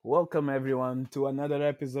Welcome everyone to another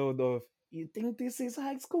episode of You Think This Is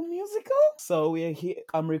High School Musical? So we're here.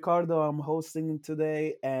 I'm Ricardo. I'm hosting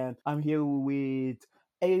today, and I'm here with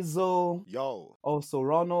Azo, Yo. also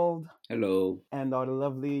Ronald, Hello. and our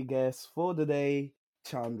lovely guest for the day,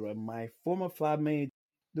 Chandra, my former flatmate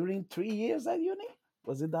during 3 years at uni.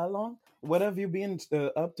 Was it that long? What have you been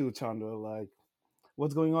up to, Chandra? Like,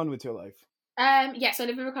 what's going on with your life? So I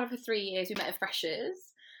lived with Ricardo for 3 years. We met as freshers.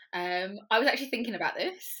 I was actually thinking about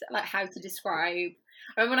this, like how to describe.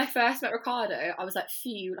 I remember when I first met Ricardo, I was like,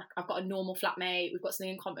 phew, like I've got a normal flatmate, we've got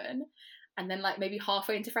something in common. And then like maybe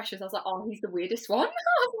halfway into freshers, I was like, oh, he's the weirdest one.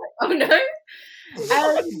 I was like, oh no.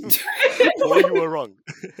 Or you were wrong.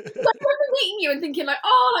 I remember meeting you and thinking like,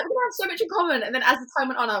 oh, like we have so much in common. And then as the time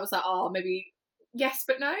went on, I was like, oh, maybe yes,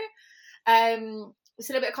 but no. Just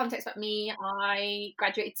a little bit of context about me. I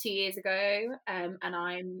graduated 2 years ago, and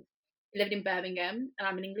I'm living in Birmingham, and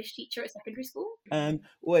I'm an English teacher at secondary school. And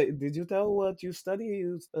wait, did you tell what you study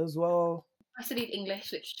as well? I studied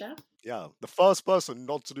English literature. Yeah, the first person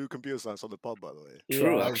not to do computer science on the pod, by the way.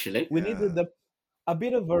 True, Yeah, actually. We needed a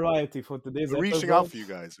bit of variety for today's We're episode. reaching out for you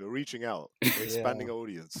guys. We're reaching out. We're expanding our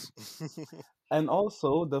audience. And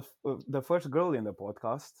also, the first girl in the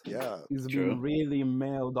podcast is True. being really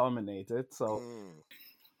male dominated. So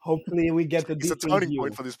hopefully we get a It's a different turning view.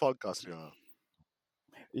 point for this podcast, yeah.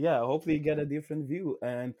 Yeah, hopefully you get a different view.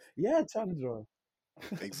 And yeah, Chandra,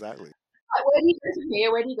 Exactly. Where do you go from here?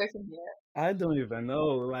 Where do you go from here? I don't even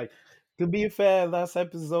know. Like, to be fair, last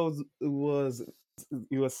episode was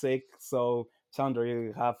you were sick, so Chandra,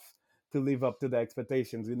 you have to live up to the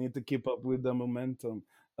expectations. You need to keep up with the momentum.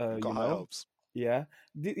 Got high hopes. Yeah.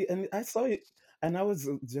 And I saw it, and I was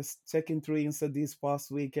just checking through Insta this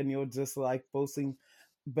past week, and you're just like posting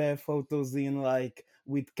bare photos in like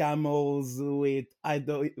with camels, with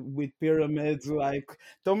pyramids. Like,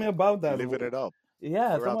 tell me about that. Living it up.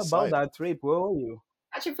 Yeah, We're tell me outside. about that trip. Where were you?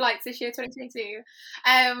 Catching flights this year, 2022.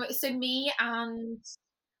 So me and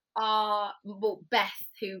Beth,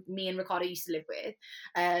 who me and Ricardo used to live with,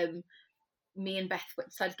 me and Beth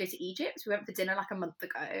decided to go to Egypt. We went for dinner like a month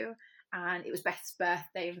ago, and it was Beth's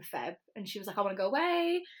birthday in Feb, and she was like, I want to go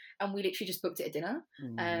away, and we literally just booked it at dinner.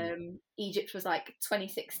 Egypt was like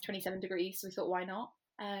 26, 27 degrees, so we thought, why not?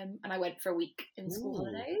 And I went for a week in school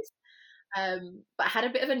holidays. But I had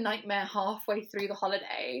a bit of a nightmare halfway through the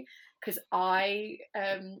holiday because I'm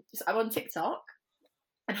on TikTok,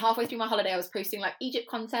 and halfway through my holiday I was posting like Egypt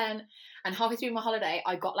content, and halfway through my holiday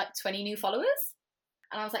I got like 20 new followers,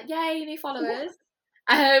 and I was like, yay, new followers.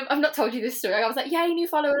 I've not told you this story. I was like, yay, new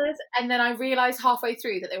followers, and then I realised halfway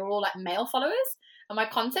through that they were all like male followers, and my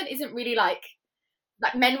content isn't really like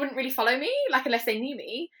men wouldn't really follow me like unless they knew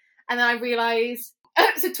me, and then I realised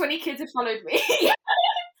so 20 kids had followed me.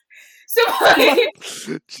 So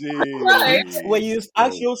when you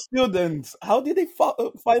ask your students, how did they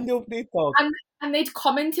find your TikTok? And they'd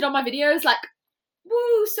commented on my videos like,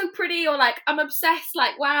 "Woo, so pretty," or like, "I'm obsessed,"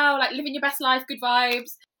 like, "Wow, like living your best life, good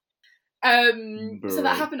vibes." So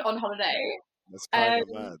that happened on holiday. That's kind of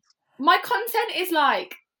mad. My content is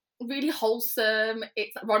like really wholesome.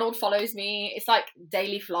 It's Ronald follows me. It's like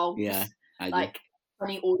daily vlogs. Yeah, I do. Like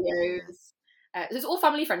funny audios. So it's all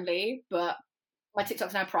family friendly, but my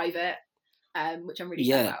TikTok's now private, which I'm really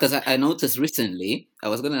sad about. Because I noticed recently, I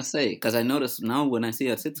was going to say, because I noticed now when I see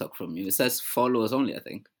a TikTok from you, it says followers only, I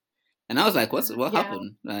think. And I was like, what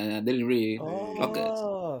happened? I didn't really clock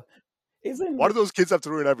it. Why do those kids have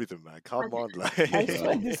to ruin everything, man? Come on. Like. I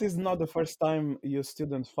swear this is not the first time your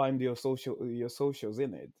students find your socials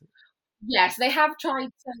in it. Yes, they have tried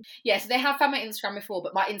to. Yes, they have found my Instagram before,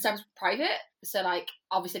 but my Instagram's private, so like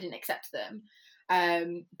obviously I didn't accept them.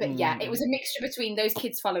 But yeah, it was a mixture between those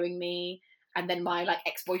kids following me and then my like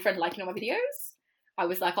ex-boyfriend liking all my videos. I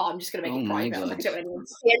was like, I'm just gonna make it private. I was like, I don't want anyone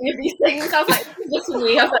to see any of these things. I was like, this is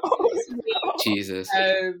me. I was like, this is me. Jesus.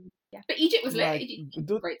 Yeah, but Egypt was lit. Like, Egypt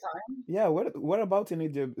was a great time. Yeah, where about in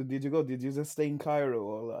Egypt did you go? Did you just stay in Cairo,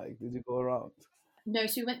 or like did you go around? No,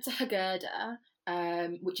 so we went to Hurghada,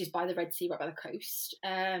 which is by the Red Sea, right by the coast,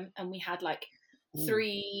 and we had like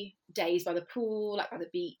 3 days by the pool, like by the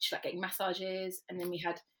beach, like getting massages, and then we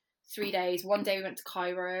had 3 days. One day we went to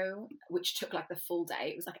Cairo, which took like the full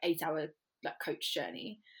day. It was like 8-hour like coach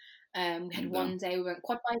journey. We had one day we went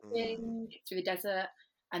quad biking through the desert,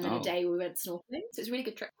 and then a day we went snorkeling. So it's a really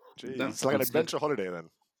good trip. Jeez, it's like an adventure holiday then.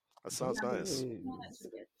 That sounds nice. Yeah, that's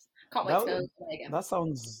really good. Can't wait to go again. That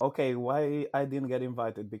sounds okay. Why I didn't get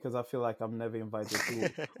invited? Because I feel like I'm never invited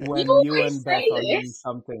to when You you and Beth are doing this.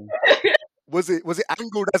 something. Was it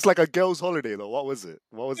angled as like a girl's holiday though? What was it?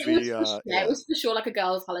 What was It was for sure like a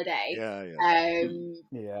girl's holiday. Yeah.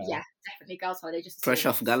 Yeah. definitely girls' holiday. Just fresh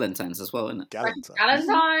off Galentine's as well, isn't it? Galentine's.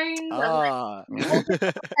 Galentine's. Ah.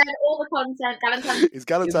 All the content. Galentine's. Is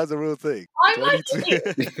Galentine's a real thing? I'm like,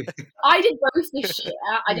 22. I did both this year.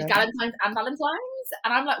 I did Yeah. Galentine's and Valentine's,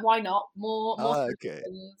 and I'm like, why not? More Okay.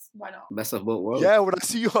 celebrations. Why not? Best of both worlds. Yeah, when I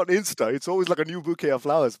see you on Insta, it's always like a new bouquet of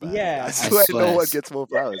flowers, man. Yeah. I swear no swear. one gets more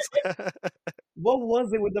flowers. What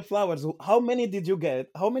was it with the flowers? How many did you get?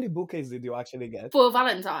 How many bouquets did you actually get? For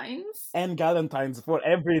Valentine's, And Galentine's for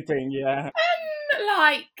everything, yeah.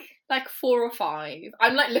 like 4 or 5.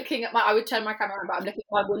 I'm like looking at I would turn my camera on, but I'm looking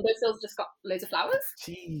at my windowsills. Just got loads of flowers.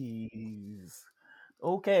 Jeez.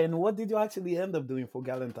 Okay, and what did you actually end up doing for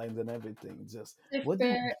Galentine's and everything? Just what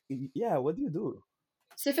do you do?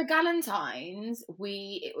 So for Galentine's,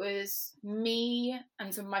 it was me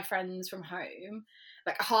and some of my friends from home.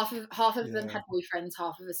 Like half of them had boyfriends,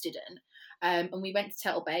 half of us didn't. And we went to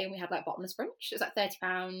Turtle Bay and we had like bottomless brunch. It was like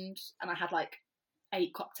 £30, and I had like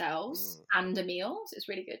 8 cocktails and a meal. So it's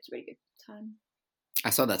really good. It's a really good time. I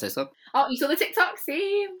saw that. Oh, you saw the TikTok?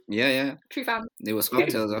 See? Yeah. True fan. There was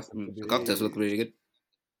cocktails. The cocktails look really good.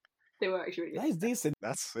 They were actually really good. That's decent.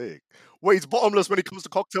 That's sick. Wait, it's bottomless when it comes to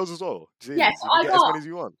cocktails as well. Jeez, Yes, you get as many as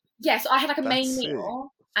you want. Yes, I had like a main That's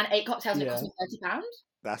meal and 8 cocktails, and it cost me £30.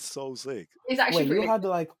 That's so sick. It's actually Wait, really you had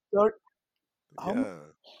like Yeah.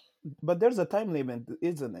 but there's a time limit,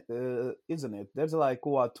 isn't it? There's like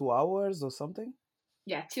what, 2 hours or something?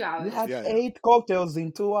 Yeah, 2 hours. You had Yeah. 8 cocktails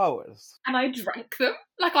in 2 hours. And I drank them.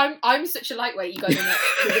 Like I'm such a lightweight. You guys are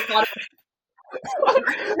not.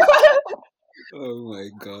 Oh my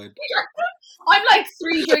god. I'm like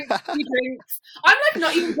 3 drinks. I'm like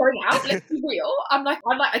not even going out. Let's be real. I'm like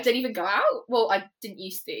I didn't even go out. Well, I didn't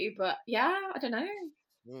used to, but yeah, I don't know.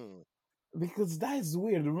 Because that is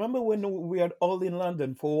weird. Remember when we were all in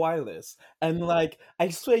London for wireless, and like I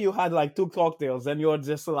swear you had like 2 cocktails, and you're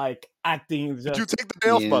just like acting. Did you take the day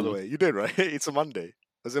off, by the way? You did, right? It's a Monday.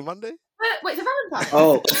 Was it Monday? Wait, it's a Valentine's.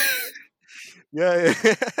 Oh. Yeah.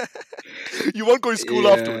 You won't go to school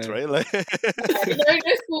afterwards, right? Like... no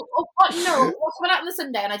school. No, I went out on the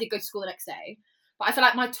Sunday, and I did go to school the next day. But I feel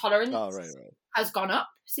like my tolerance has gone up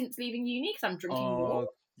since leaving uni because I'm drinking more.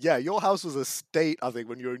 Yeah, your house was a state, I think,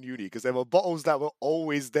 when you were in uni, because there were bottles that were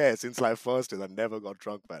always there since like first year that never got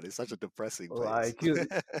drunk, man. It's such a depressing place. Like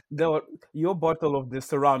your bottle of the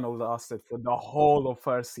Serrano lasted for the whole of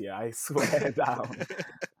first year. I swear down.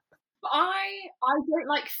 But I don't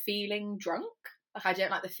like feeling drunk. Like I don't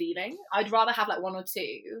like the feeling. I'd rather have like 1 or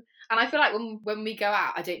 2. And I feel like when we go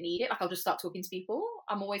out, I don't need it. Like I'll just start talking to people.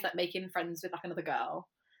 I'm always like making friends with like another girl.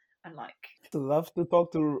 And like love to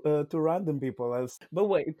talk to random people. But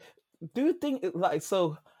wait, do you think like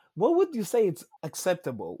so? What would you say it's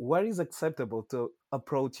acceptable? Where is acceptable to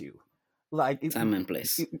approach you? Like time and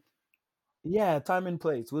place. Yeah, time and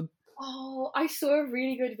place. Oh, I saw a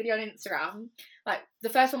really good video on Instagram. Like the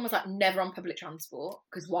first one was like never on public transport,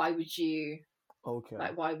 because why would you? Okay.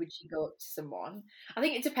 Like why would you go up to someone? I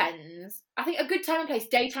think it depends. I think a good time and place,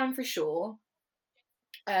 daytime for sure.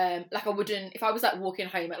 Like I wouldn't, if I was like walking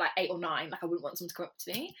home at like 8 or 9, like I wouldn't want someone to come up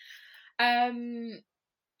to me.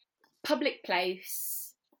 Public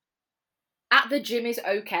place at the gym is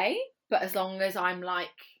okay, but as long as I'm like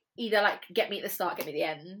either like get me at the start, get me at the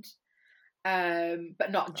end,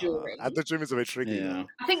 but not during. At the gym is a bit tricky. Yeah.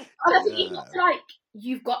 I think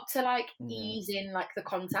you've got to ease in like the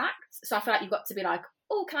contact. So I feel like you've got to be like,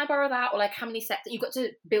 oh, can I borrow that? Or like how many sets? You've got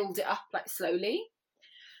to build it up like slowly.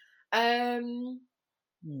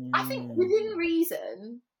 I think within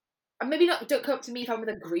reason, and maybe don't come up to me if I'm with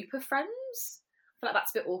a group of friends. I feel like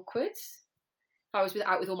that's a bit awkward. If I was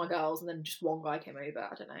out with all my girls and then just one guy came over,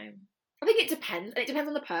 I don't know. I think it depends. It depends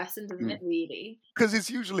on the person, doesn't it, really? Because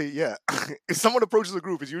it's usually, if someone approaches a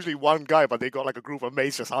group, it's usually one guy, but they got like a group of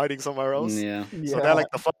mates just hiding somewhere else. Yeah. So they're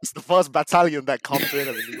like the first battalion that comes in,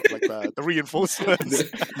 and then you got like the reinforcements.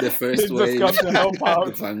 the first wave. Just come to help out.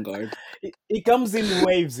 The vanguard. It comes in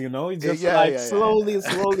waves, you know. It's just slowly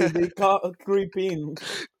they creep in.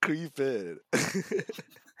 Creep in.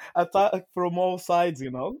 Attack from all sides,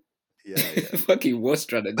 you know. Yeah. Fucking war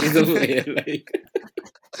strategies over here, like.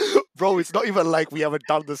 Bro, it's not even like we haven't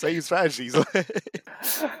done the same strategies.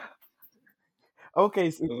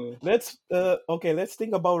 Okay, so let's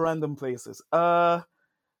think about random places.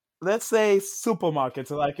 Let's say supermarkets,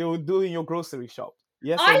 like you're doing your grocery shop.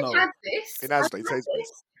 Yes or no? I had this,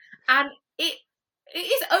 and it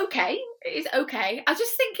is okay. It is okay. I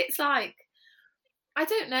just think it's like, I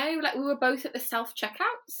don't know, like we were both at the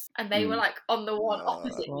self-checkouts and they were like on the one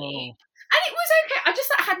opposite me. And it was okay. I just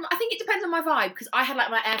I think it depends on my vibe, because I had like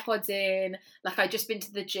my AirPods in, like I'd just been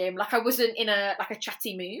to the gym, like I wasn't in a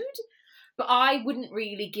chatty mood. But I wouldn't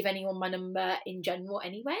really give anyone my number in general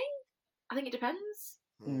anyway. I think it depends.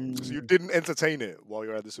 So you didn't entertain it while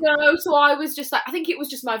you're at the No, supermarket? so I was just like, I think it was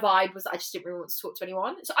just my vibe was that I just didn't really want to talk to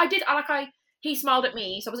anyone. So he smiled at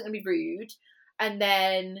me, so I wasn't going to be rude. And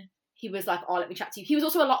then he was like, "Oh, let me chat to you." He was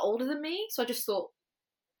also a lot older than me, so I just thought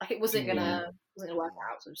like it wasn't gonna work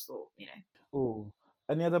out. So I just thought, Oh,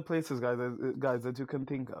 any other places, guys, that you can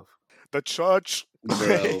think of? The church,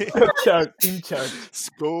 Bro. In church.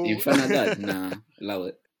 school. In front of God, nah, allow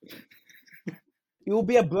it. It will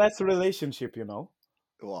be a blessed relationship,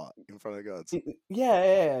 What? In front of God?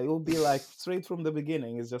 Yeah. It will be like straight from the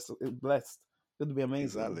beginning. It's just blessed. It would be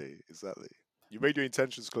amazing. Exactly. You made your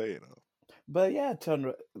intentions clear, But yeah,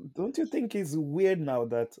 Chandra, don't you think it's weird now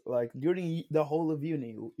that like during the whole of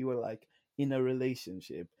uni you were like in a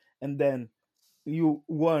relationship and then you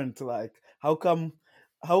weren't like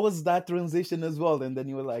how was that transition as well? And then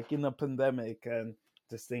you were like in a pandemic and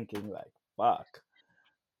just thinking like, fuck.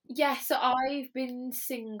 Yeah, so I've been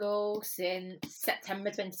single since September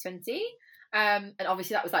 2020. And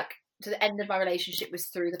obviously that was like to the end of my relationship was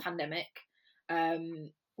through the pandemic.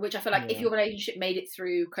 Which I feel like if your relationship made it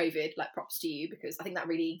through COVID, like props to you, because I think that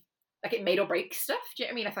really like it made or breaks stuff. Do you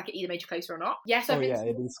know what I mean? I feel like it either made you closer or not. Yeah, so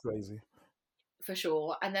it is crazy. For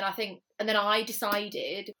sure. And then I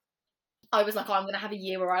decided I was like, I'm gonna have a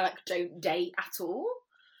year where I like don't date at all.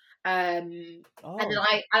 And then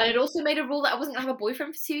I had also made a rule that I wasn't gonna have a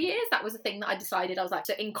boyfriend for 2 years. That was the thing that I decided. I was like,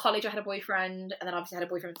 so in college I had a boyfriend, and then obviously I had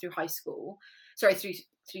a boyfriend through high school. Sorry, through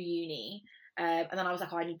uni. And then I was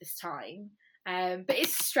like, I need this time. But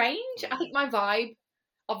it's strange. I think my vibe,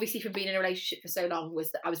 obviously from being in a relationship for so long,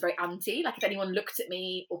 was that I was very anti. Like if anyone looked at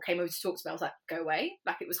me or came over to talk to me, I was like, go away.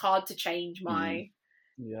 Like it was hard to change my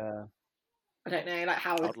I don't know, like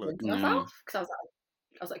how I would think myself, because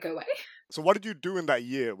I was like, go away. So what did you do in that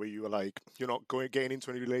year where you were like, you're not getting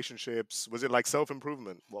into any relationships? Was it like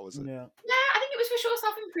self-improvement? What was it? Yeah, I think it was for sure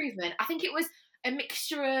self-improvement. I think it was a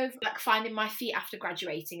mixture of like finding my feet after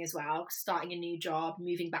graduating as well, starting a new job,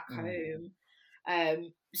 moving back home.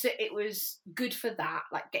 So it was good for that,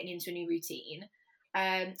 like getting into a new routine.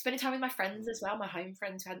 Spending time with my friends as well, my home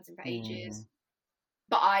friends who hadn't seen for ages.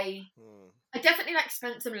 But I definitely like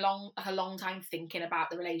spent a long time thinking about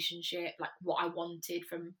the relationship, like what I wanted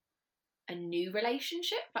from a new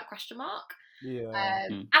relationship, like question mark.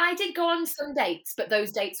 And I did go on some dates, but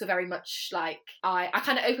those dates were very much like I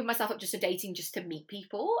kind of opened myself up just to dating just to meet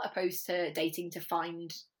people, opposed to dating to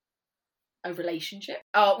find a relationship.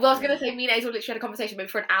 Oh, well, I was going to say, me and Hazel literally had a conversation maybe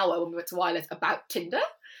for an hour when we went to Wireless about Tinder.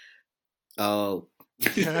 Oh.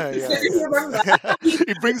 Yeah.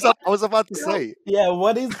 It brings up, I was about to say. Yeah,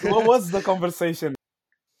 what was the conversation?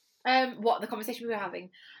 What the conversation we were having?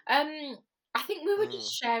 I think we were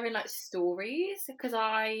just sharing like stories, because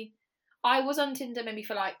I was on Tinder maybe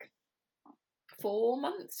for like 3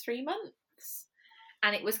 months,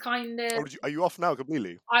 and it was kind of. Are you off now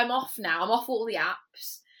completely? I'm off now. I'm off all the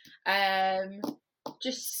apps. Like,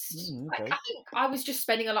 I think I was just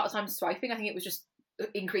spending a lot of time swiping. I think it was just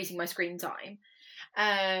increasing my screen time.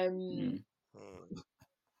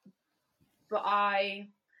 But I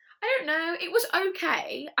don't know. It was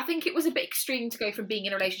okay. I think it was a bit extreme to go from being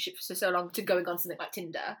in a relationship for so long to going on something like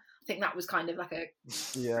Tinder. I think that was kind of like a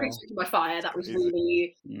crucible to my fire. That was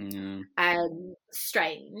really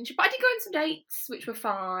strange. But I did go on some dates, which were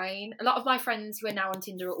fine. A lot of my friends who are now on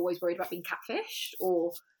Tinder are always worried about being catfished,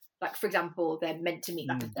 or like, for example, they're meant to meet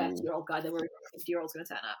like a 30-year-old guy. They're worried about a 50-year-old's going to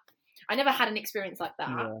turn up. I never had an experience like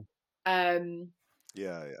that.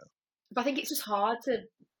 Yeah. But I think it's just hard to.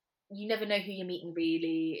 You never know who you're meeting,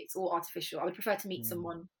 really. It's all artificial. I would prefer to meet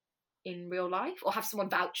someone in real life, or have someone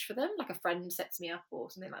vouch for them, like a friend sets me up or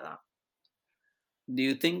something like that. Do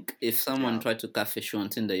you think if someone tried to catfish you on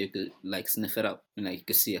Tinder, you could like sniff it out and like you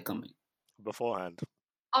could see it coming beforehand?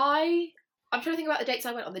 I'm trying to think about the dates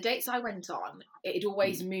I went on. The dates I went on, it had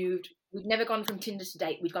always moved. We'd never gone from Tinder to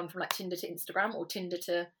date. We'd gone from like Tinder to Instagram or Tinder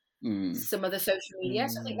to some other social media.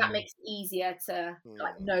 So I think that makes it easier to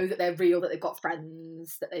like know that they're real, that they've got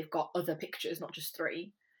friends, that they've got other pictures, not just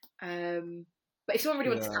 3. But if someone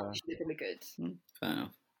really wants to catfish you, they're really good. Fair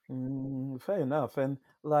enough. Fair enough. And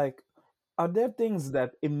like, are there things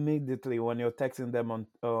that immediately when you're texting them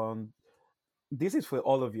on this is for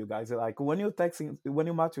all of you guys, like when you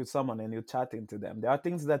match with someone and you're chatting to them, there are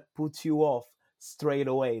things that put you off straight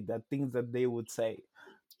away, that things that they would say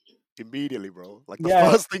immediately, bro. Like the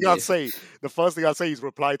first thing I'd say is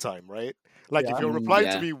reply time, right? Like if you're replying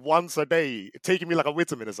to me once a day, taking me like a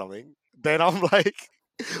vitamin or something, then I'm like,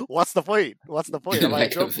 what's the point? Am I a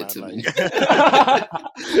joke, man? Like,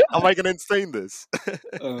 am I gonna insane this?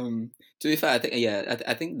 To be fair, I think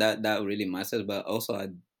I think that really matters, but also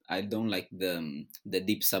I don't like the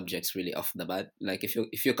deep subjects really off the bat. Like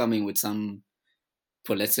if you're coming with some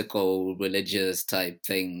political, religious type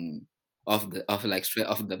thing straight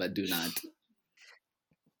off the bat, do not.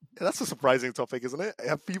 That's a surprising topic, isn't it?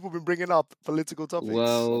 Have people been bringing up political topics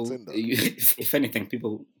on Tinder? If anything,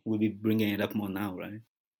 people will be bringing it up more now, right?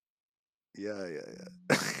 Yeah.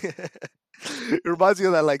 It reminds me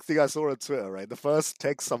of that like thing I saw on Twitter, right? The first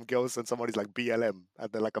text some girl sent somebody's like BLM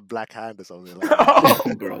and then like a black hand or something like that.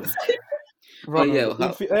 Oh, bro. Ronald,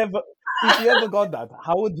 if you ever got that,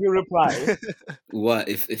 how would you reply? What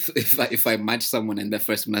if I match someone and the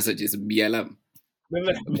first message is BLM?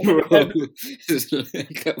 Bro, it's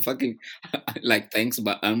like a fucking like thanks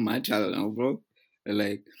but unmatch. I don't know, bro.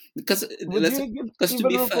 Like because to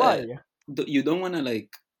be fair, you don't want to like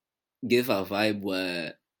give a vibe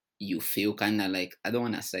where you feel kind of like, I don't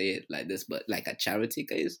want to say it like this, but like a charity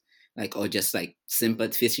case, like, or just like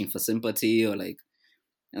sympathy, fishing for sympathy, or like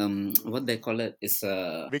what they call it, it's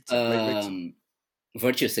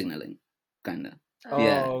virtue signaling, kind of.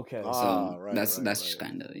 Yeah. Okay. So that's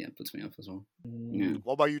kind of puts me off as well. Yeah.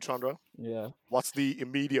 What about you, Chandra? Yeah. What's the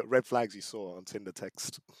immediate red flags you saw on Tinder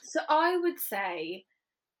text? So I would say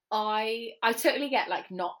I totally get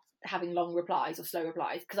like not having long replies or slow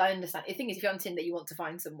replies, because I understand. The thing is, if you're on Tinder, you want to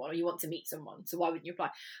find someone or you want to meet someone, so why wouldn't you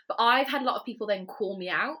reply? But I've had a lot of people then call me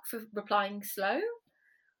out for replying slow,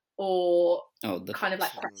 or kind of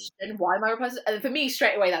like question why am I replying. And for me,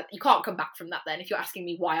 straight away, that you can't come back from that. Then if you're asking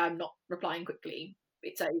me why I'm not replying quickly,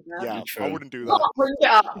 it's over. Yeah, true. I wouldn't do that. Bring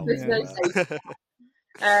it up. There's no safe.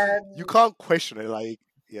 You can't question it. Like,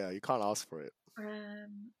 yeah, you can't ask for it.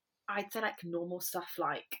 I'd say like normal stuff,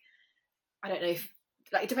 like I don't know if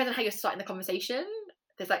like it depends on how you're starting the conversation.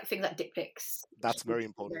 There's like things like dick pics. That's very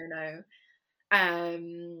important. No.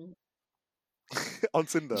 On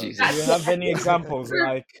Tinder. Do you have any examples?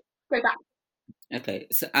 Like, go back. Okay,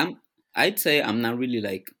 so I'd say I'm not really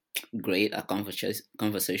like great at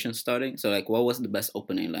conversation starting. So like, what was the best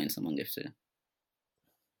opening line someone gave to you?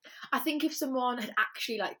 I think if someone had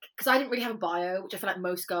actually like, because I didn't really have a bio, which I feel like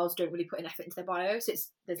most girls don't really put an effort into their bio, so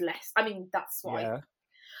there's less. I mean, that's why. Yeah.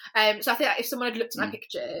 So I think like if someone had looked at my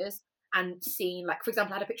pictures and seen, like, for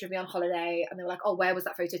example, I had a picture of me on holiday and they were like, oh, where was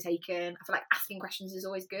that photo taken? I feel like asking questions is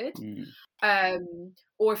always good.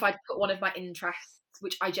 Or if I'd put one of my interests,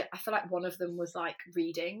 which I feel like one of them was like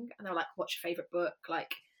reading, and they were like, what's your favourite book?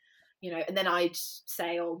 Like, you know, and then I'd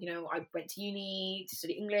say, oh, you know, I went to uni to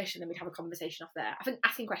study English, and then we'd have a conversation off there. I think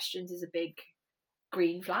asking questions is a big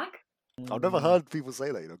green flag. I've never heard people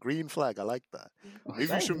say that, you know, green flag. I like that.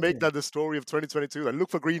 Maybe you should make that the story of 2022. Like,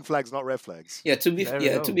 look for green flags, not red flags. Yeah, to be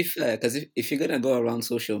fair, because if you're gonna go around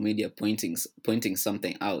social media pointing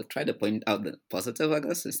something out, try to point out the positive, I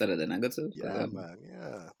guess, instead of the negative. Yeah, man.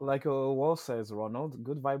 Yeah. Like a wall says, Ronald,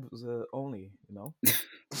 good vibes only. You know.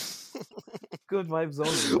 Good vibes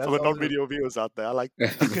only. For the non-video viewers out there, I like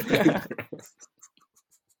that.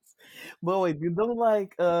 But wait, you don't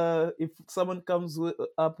like if someone comes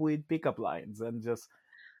up with pickup lines and just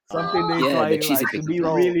something they try like to be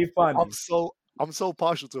really funny. I'm so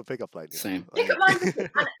partial to a pickup line. Same. Pickup lines, and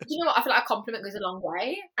you know what? I feel like a compliment goes a long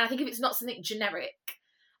way. And I think if it's not something generic,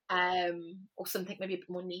 or something maybe a bit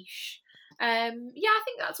more niche, I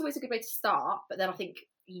think that's always a good way to start. But then I think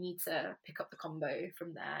you need to pick up the combo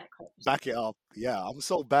from there. Back it up. Yeah, I'm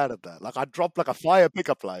so bad at that. Like, I drop like a fire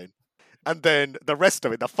pickup line, and then the rest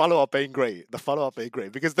of it, the follow-up ain't great.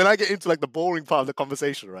 Because then I get into like the boring part of the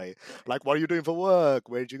conversation, right? Like, what are you doing for work?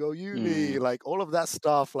 Where did you go uni? Like, all of that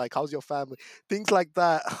stuff. Like, how's your family? Things like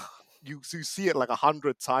that. You see it like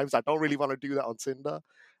 100 times. I don't really want to do that on Tinder.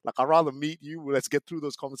 Like, I'd rather meet you. Let's get through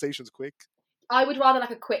those conversations quick. I would rather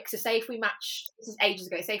like a quick. So say if we matched, this is ages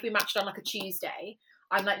ago. Say if we matched on like a Tuesday,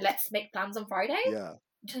 I'm like, let's make plans on Friday. Yeah.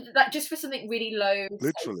 Just for something really low.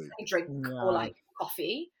 Literally. Like a drink or like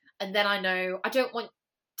coffee. And then I know I don't want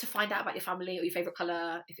to find out about your family or your favourite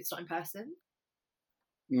colour if it's not in person.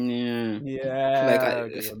 Yeah.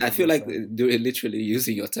 Like I feel like literally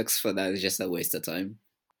using your text for that is just a waste of time.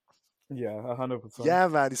 Yeah, 100%. Yeah,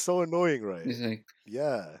 man, it's so annoying, right? It's like,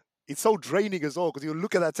 it's so draining as well, because you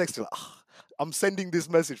look at that text, you're like, I'm sending this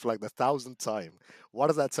message for like the 1,000th time. What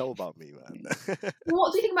does that tell about me, man?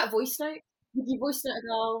 What do you think about voice note? Would you voice note a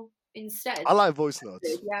girl instead? I like voice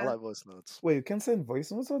notes. Yeah. I like voice notes. Wait, you can send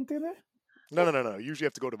voice notes on Tinder? No. You usually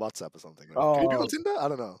have to go to WhatsApp or something. Right? Can you do it on Tinder? I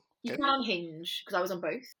don't know. You can on Hinge, because I was on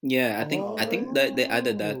both. Yeah, I think that they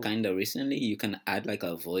added that kind of recently. You can add like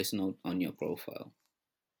a voice note on your profile.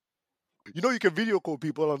 You know you can video call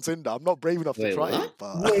people on Tinder. I'm not brave enough to Wait, try what? it,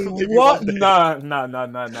 but Wait, maybe what? one day. No.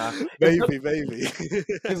 Maybe.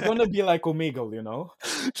 It's gonna be like Omegle, you know?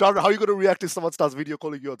 Chandra, how are you gonna react if someone starts video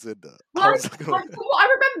calling you on Tinder? Well, How's that gonna from what I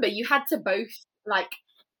remember, you had to both like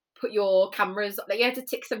put your cameras, like you had to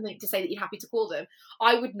tick something to say that you're happy to call them.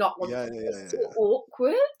 I would not want Yeah. It's so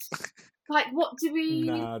awkward. Like, what do we?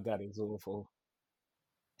 Nah, that is awful.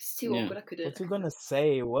 It's too awkward. I couldn't. What's he gonna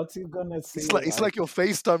say? What's he gonna say? It's like you're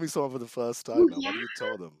FaceTiming someone for the first time. Now. What do you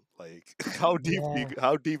tell them? Like, how deep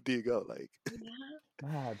do you go? Like,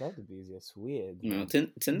 that would be just weird. No,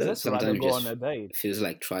 Tinder Just rather sometimes go just on a date. feels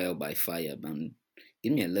like trial by fire, man.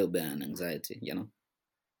 Give me a little bit of anxiety, you know?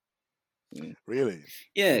 Really?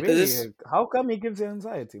 Yeah, because how come it gives you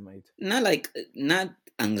anxiety, mate? Not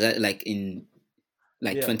anxiety, like in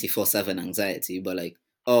 24/7 anxiety, but like,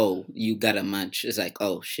 oh, you got a match. It's like,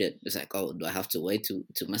 oh shit. It's like, oh, do I have to wait to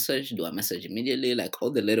message? Do I message immediately? Like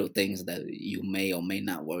all the little things that you may or may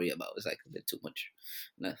not worry about. It's like a bit too much.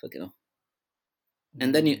 Like, fuck, you know.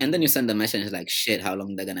 And then you send a message like, shit, how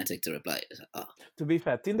long they're gonna take to reply? It's like, oh. To be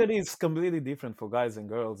fair, Tinder is completely different for guys and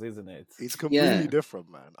girls, isn't it? It's completely different,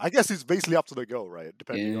 man. I guess it's basically up to the girl, right?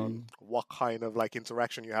 Depending on what kind of like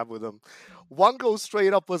interaction you have with them. One girl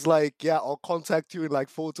straight up was like, yeah, I'll contact you in like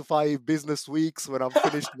 4 to 5 business weeks when I'm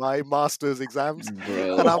finished my master's exams.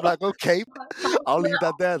 Bro. And I'm like, okay, I'll leave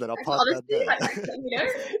that there then. I'll park that there.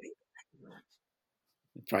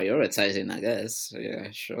 Prioritizing, I guess. Yeah,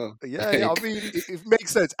 sure. Yeah, I mean, it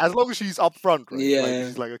makes sense as long as she's upfront, right? Yeah. Like,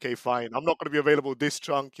 she's like, okay, fine. I'm not going to be available this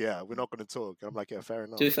chunk. Yeah, we're not going to talk. And I'm like, yeah, fair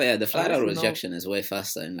enough. To be fair, the flat out rejection is way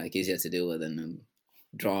faster and like easier to deal with than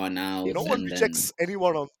drawn out. No one rejects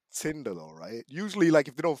anyone on Tinder, though, right? Usually, like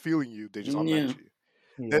if they don't feel you, they just unmatch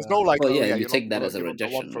you. There's no like, you take that as a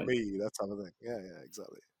rejection, for me. That's how I think. Yeah,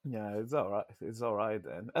 exactly. Yeah, it's all right. It's all right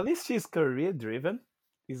then. At least she's career driven.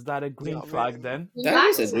 Is that a green flag then?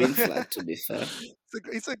 That is a green flag, to be fair.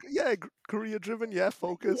 It's career driven,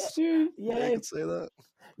 focused. Yeah, you can say that.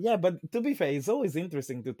 Yeah, but to be fair, it's always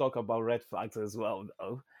interesting to talk about red flags as well,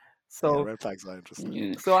 though. So red flags are interesting.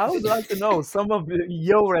 Yeah. So I would like to know some of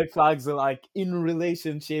your red flags are like in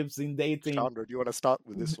relationships, in dating. Chandra, do you want to start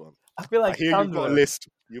with this one? I feel like you've got a list.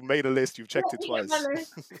 You made a list. You've checked it twice.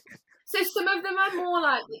 So some of them are more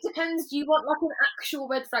like, it depends. Do you want like an actual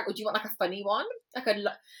red flag, or do you want like a funny one? Because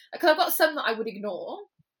I've got some that I would ignore.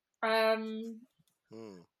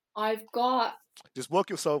 I've got. Just work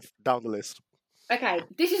yourself down the list. Okay,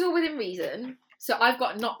 this is all within reason. So I've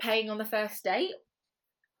got not paying on the first date.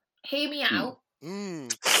 Hear me out. I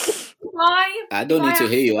don't need to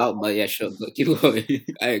hear you out, but yeah, sure. Keep going.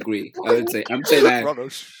 I agree. I'm saying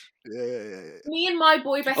that. Yeah. Me and my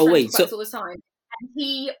boy best friend fight all the time, and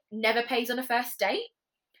he never pays on a first date.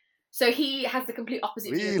 So he has the complete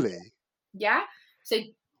opposite. Really? Yeah. So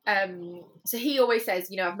he always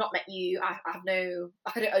says, I've not met you. I don't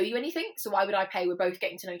owe you anything. So why would I pay? We're both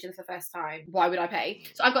getting to know each other for the first time. Why would I pay?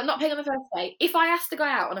 So I've got not paying on the first date. If I asked a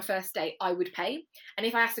guy out on a first date, I would pay. And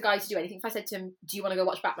if I asked a guy to do anything, if I said to him, do you want to go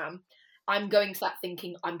watch Batman? I'm going to that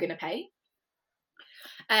thinking I'm going to pay.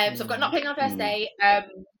 So I've got not paying on first date.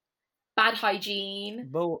 Bad hygiene.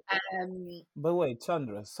 But wait,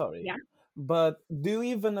 Chandra, sorry. Yeah. But do you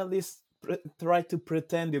even at least try to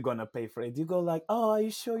pretend you're gonna pay for it? You go like, "Oh, are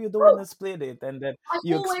you sure you don't want to split it?" And then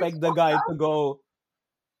you expect the guy to go.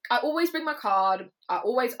 I always bring my card. I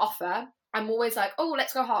always offer. I'm always like, "Oh,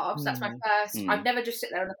 let's go halves." That's my first. I'd never just sit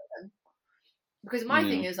there and look at them, because my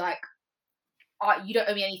thing is like, you don't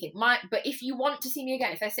owe me anything. But if you want to see me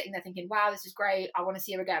again, if they're sitting there thinking, "Wow, this is great. I want to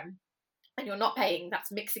see her again," and you're not paying,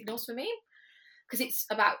 that's mixed signals for me, because it's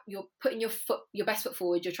about you're putting your best foot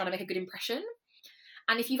forward. You're trying to make a good impression.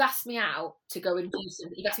 And if you've asked me out to go and do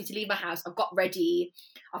something, you've asked me to leave my house, I've got ready,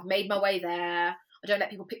 I've made my way there, I don't let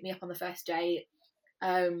people pick me up on the first date.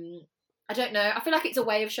 I don't know. I feel like it's a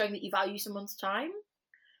way of showing that you value someone's time.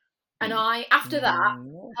 And after that,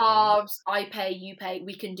 halves, I pay, you pay,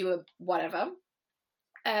 we can do a whatever.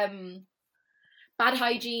 Bad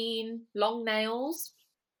hygiene, long nails.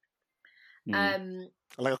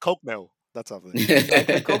 Like a coke nail. That's something.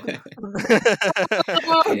 Coke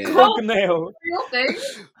nail. Real thing.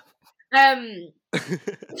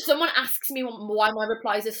 If someone asks me why my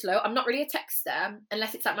replies are slow, I'm not really a texter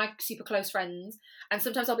unless it's like my super close friends, and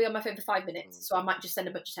sometimes I'll be on my phone for 5 minutes, so I might just send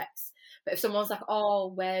a bunch of texts. But if someone's like,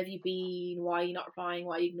 "Oh, where have you been? Why are you not replying?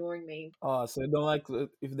 Why are you ignoring me?" Oh, so you don't like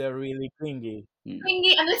if they're really clingy.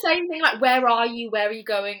 Clingy, and the same thing, like, "Where are you? Where are you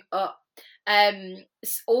going?" Up.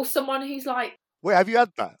 Or someone who's like, wait, have you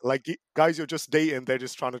had that? Like, guys you're just dating, they're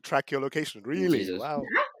just trying to track your location. Really? Jesus. Wow.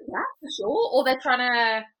 Yeah, for sure. Or they're trying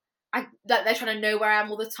to they're trying to know where I am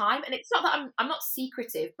all the time, and it's not that I'm not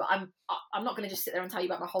secretive, but I'm not going to just sit there and tell you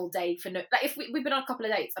about my whole day for no. Like if we've been on a couple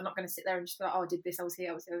of dates, I'm not going to sit there and just be like, oh, I did this, I was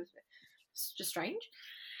here, I was here. It's just strange.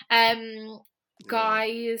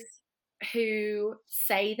 Guys who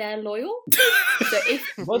say they're loyal. So if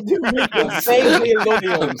what do you mean to say they're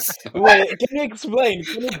loyal? Wait, can you explain?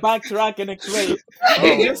 Can you backtrack and explain?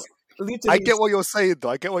 Oh. I get what you're saying, though.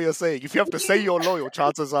 I get what you're saying. If you have to say you're loyal,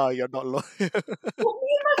 chances are you're not loyal. Well, me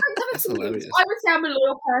and my friends have I would say I'm a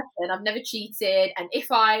loyal person. I've never cheated, and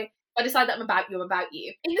if I decide that I'm about you, I'm about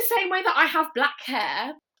you. In the same way that I have black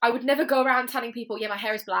hair, I would never go around telling people, yeah, my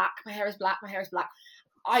hair is black, my hair is black, my hair is black.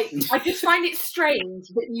 I just find it strange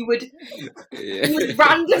that you would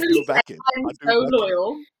randomly say I'm so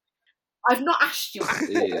loyal. I've not asked you.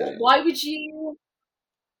 Why would you?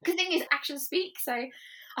 Because the thing is, actions speak. So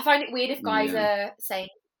I find it weird if guys are saying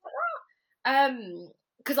that.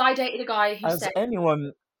 Because I dated a guy who said,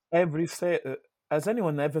 has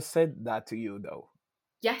anyone ever said that to you though?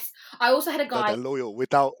 Yes. I also had a guy that they're loyal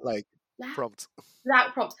without prompt.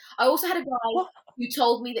 Without prompt. I also had a guy who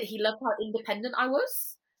told me that he loved how independent I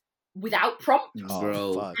was without prompt.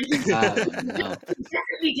 Bro, fuck. He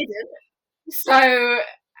definitely didn't. So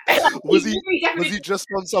was he just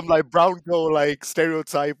on some brown girl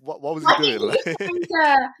stereotype? What was he doing?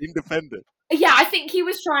 Independent. Yeah, I think he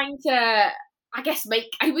was trying to, I guess,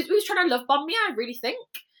 he was trying to love bomb me. I really think.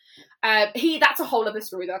 That's a whole other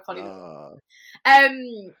story that I can't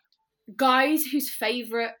even. Guys whose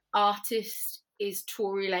favourite artist is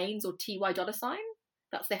Tory Lanez or T.Y. Dolla $ign.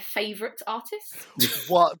 That's their favourite artist.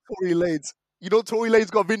 What? Tory Lanez? You know Tory Lanez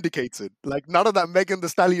got vindicated. None of that Megan Thee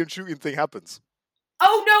Stallion shooting thing happens.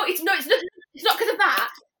 Oh no, it's not because of that.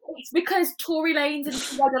 It's because Tory Lanez and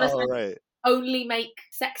T.Y. Dolla $ign only make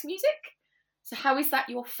sex music. So how is that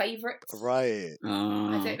your favourite? Right.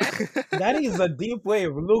 I don't know. That is a deep way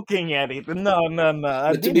of looking at it. No.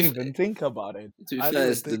 I didn't even think about it. To be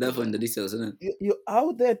fair, it's the devil in the details, isn't it? You're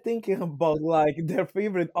out there thinking about their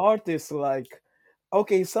favorite artists.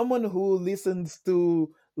 Okay, someone who listens to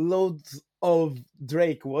loads of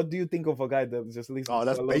Drake. What do you think of a guy that just listens to a lot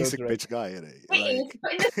of Drake? Oh, that's basic bitch guy, isn't it? It is,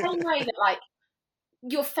 but in the same way that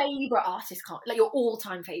your favorite artist can't, your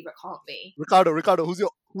all-time favorite can't be. Ricardo,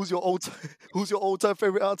 who's your all-time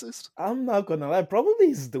favorite artist? I'm not gonna lie, probably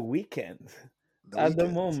it's The Weeknd. At the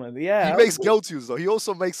moment, yeah. He makes girl tunes though. He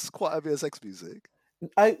also makes quite a bit of sex music.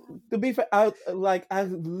 To be fair, I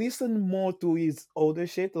listen more to his older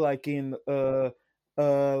shit, in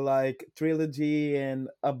Trilogy and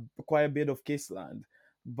quite a bit of Kissland.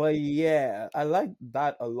 But yeah, I like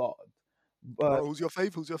that a lot. But who's your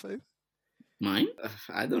fave? Mine?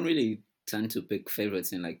 I don't really tend to pick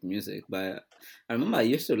favorites in music, but I remember I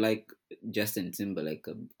used to like Justin Timberlake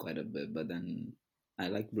quite a bit, but then I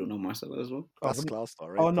like Bruno Mars as well. That's class, though,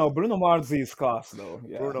 right? Oh no, Bruno Mars is class though.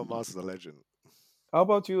 Yeah. Bruno Mars is a legend. How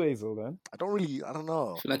about you, Hazel, then? I don't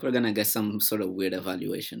know. I feel like we're gonna get some sort of weird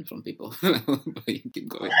evaluation from people. But you keep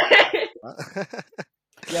going.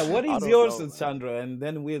 Yeah, what is yours, Chandra? And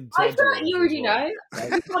then we'll judge. I feel like you already know.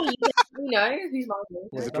 We know who's mine.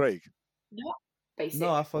 Was it Drake? No, basic.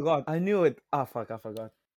 No, I forgot. I knew it. I forgot.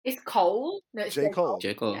 It's Cole. No, it's J. Cole.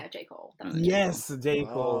 J. Cole. Yeah, J. Cole. Yes, J.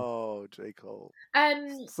 Cole. Oh, J. Cole.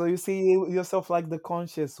 So you see yourself like the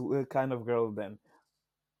conscious kind of girl then.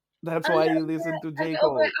 That's why you listen to J.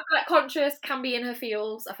 Cole. I feel like conscious can be in her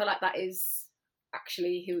feels. I feel like that is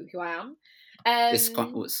actually who I am. Is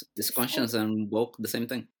conscious and woke the same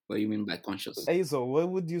thing? What do you mean by conscious? Hazel, what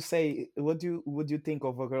would you say? Would you think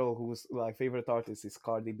of a girl whose favorite artist is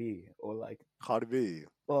Cardi B or Cardi B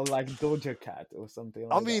or Doja Cat or something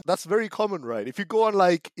like that? I mean, that's very common, right? If you go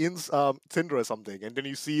on in Tinder or something, and then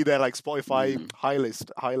you see their Spotify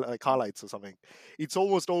highlights or something, it's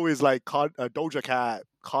almost always Doja Cat,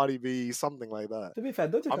 Cardi B, something like that. To be fair,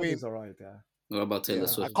 Doja Cat is alright, yeah. What about Taylor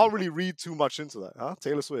Swift? I can't really read too much into that, huh?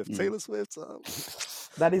 Taylor Swift. Taylor Swift.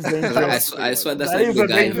 That is dangerous. I swear that's that is the a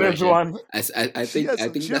guy dangerous version. one. I think that's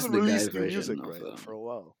the guy version for a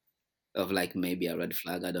while. Of maybe a red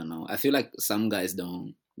flag. I don't know. I feel like some guys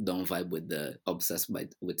don't vibe with the obsessed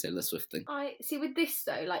with Taylor Swift thing. I see with this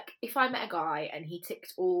though. If I met a guy and he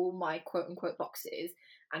ticked all my quote unquote boxes,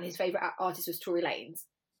 and his favorite artist was Tory Lanez,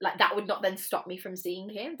 that would not then stop me from seeing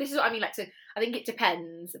him. This is what I mean. So I think it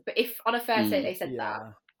depends. But if on a first date they said that,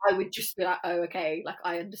 I would just be like, oh, okay,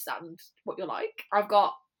 I understand what you're like. I've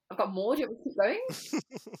got more. Do you want me to keep going?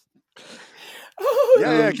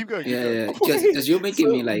 Yeah, keep going. Yeah. Because you're making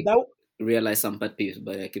me realize some pet peeves,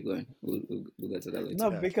 but keep going. We'll get to that later. No,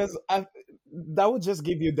 because that would just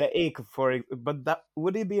give you the ick for it. But that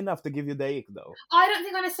would it be enough to give you the ick though? I don't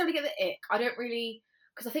think I necessarily get the ick. I don't really.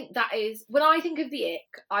 because I think that is when I think of the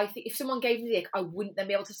ick. I think if someone gave me the ick, I wouldn't then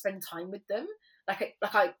be able to spend time with them.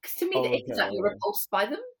 Cause to me, the ick is like you're repulsed by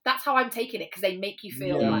them. That's how I'm taking it because they make you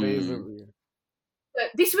feel like. Basically.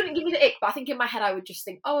 This wouldn't give me the ick, but I think in my head I would just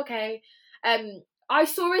think, oh, okay. I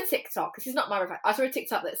saw a TikTok. This is not my review. I saw a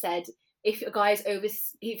TikTok that said if a guy is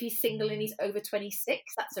if he's single and he's over 26,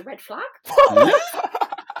 that's a red flag. What?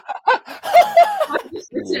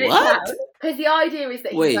 Because the idea is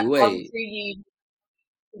that he's gone through you.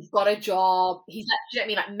 He's got a job. He's like, do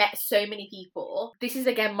you know what I mean? Like met so many people. This is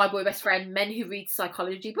again my boy best friend, men who read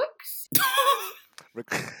psychology books.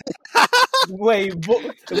 Wait,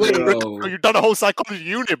 Rick, you've done a whole psychology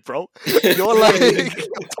unit, bro. You're like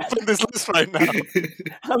top of this list right now.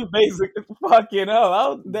 I'm basically fucking hell.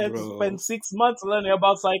 I'll then spend 6 months learning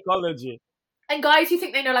about psychology. And guys who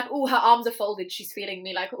think they know, like, oh, her arms are folded, she's feeling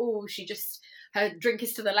me, like, oh, her drink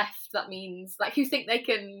is to the left. That means, like, who think they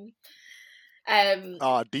can.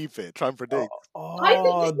 Deep it. Try and predict.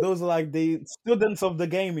 Those are like the students of the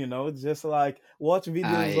game, just like watch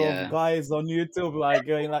videos of guys on YouTube, like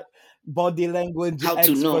going like body language. How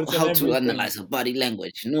to analyze her body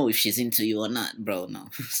language? Know if she's into you or not, bro. No,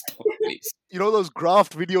 stop, please. You know those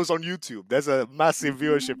graft videos on YouTube? There's a massive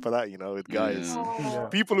viewership for that, with guys. Yeah.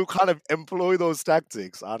 People who kind of employ those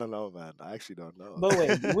tactics. I don't know, man. I actually don't know. But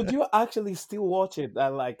wait, would you actually still watch it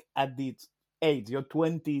at the age? You're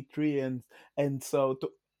 23 and so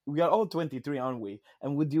we are all 23, aren't we?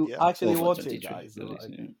 And would you actually watch it, guys?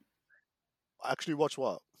 Actually watch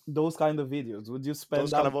what? Those kind of videos. Would you spend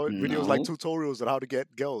those kind of videos like tutorials on how to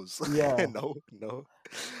get girls? Yeah. No.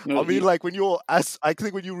 I mean, like when I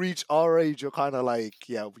think when you reach our age, you're kind of like,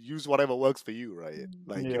 use whatever works for you, right?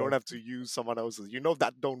 Like you don't have to use someone else's.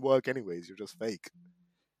 That don't work anyways. You're just fake.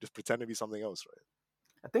 Just pretend to be something else, right?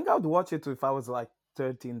 I think I would watch it if I was like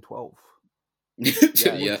 13, 12.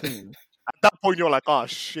 Yeah. At that point, you're like, oh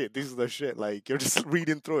shit, this is the shit. Like you're just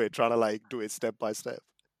reading through it, trying to like do it step by step.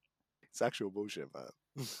 It's actual bullshit, man.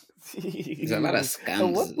 There's a lot of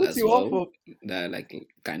scams as well that are like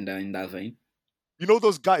kinda in that vein. You know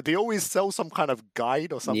those guys? They always sell some kind of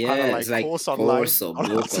guide or some kind of like course online. Course or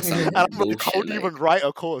book or something. And I'm like, how do you even write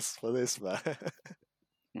a course for this, man?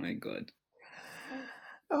 My God.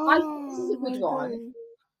 This is a good one.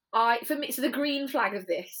 For me, so the green flag of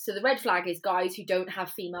this. So the red flag is guys who don't have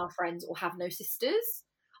female friends or have no sisters.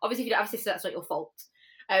 Obviously, if you don't have a sister, that's not your fault.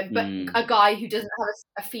 But a guy who doesn't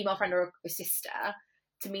have a female friend or a sister,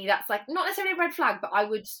 to me, that's like not necessarily a red flag, but I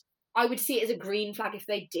would see it as a green flag if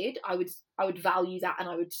they did. I would value that, and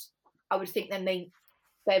I would think then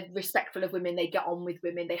they're respectful of women, they get on with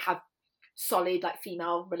women, they have solid like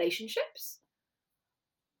female relationships.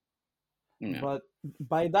 Yeah. But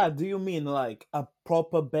by that, do you mean like a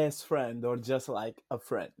proper best friend or just like a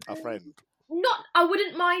friend? A friend. I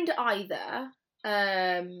wouldn't mind either.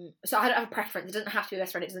 So I don't have a preference. It doesn't have to be a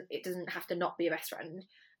best friend. It doesn't have to not be a best friend.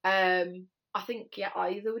 I think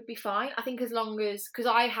either would be fine. I think as long as, because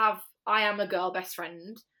I am a girl best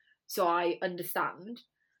friend, so I understand.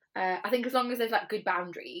 I think as long as there's like good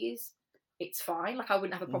boundaries, it's fine. Like I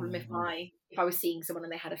wouldn't have a problem if I was seeing someone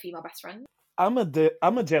and they had a female best friend. I'm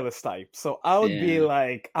a jealous type, so I would be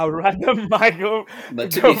like, I'd rather my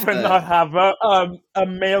girlfriend not have a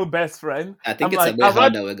male best friend. I think it's a bit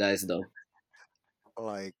harder with guys though.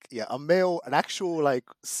 Like an actual like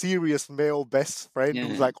serious male best friend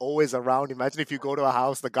who's like always around. Imagine if you go to a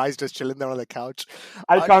house, the guy's just chilling there on the couch.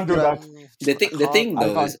 I can't do that.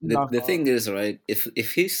 The thing is, right?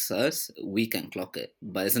 If he's sus, we can clock it,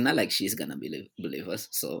 but it's not like she's gonna believe us.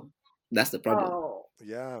 So that's the problem. Oh.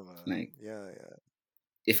 Yeah, man. Like, yeah.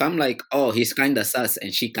 If I'm like, oh, he's kind of sus,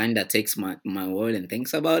 and she kind of takes my word and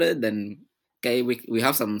thinks about it, then okay, we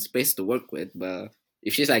have some space to work with. But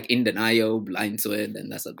if she's like in denial, blind to it, then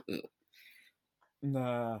that's a.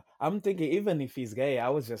 Nah, I'm thinking even if he's gay, I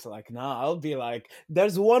was just like, nah. I'll be like,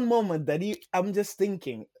 there's one moment that I'm just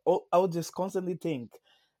thinking. I'll just constantly think,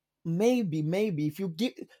 maybe if you do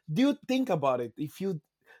you think about it? If you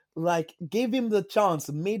like gave him the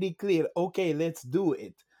chance, made it clear, okay, let's do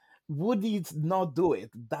it, would he not do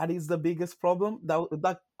it? That is the biggest problem.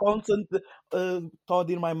 That constant thought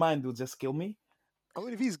in my mind will just kill me. I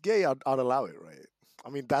mean, if he's gay, I'd allow it, right? I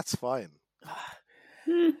mean, that's fine.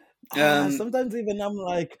 Sometimes even I'm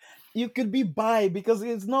like, you could be bi, because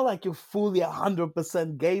it's not like you're fully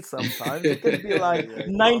 100% gay. Sometimes you could be like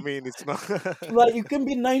 90. I mean, it's not like you can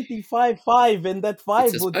be 95.5, and that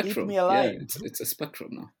 5 would keep me alive. Yeah, it's a spectrum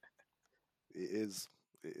now. It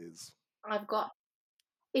is. I've got,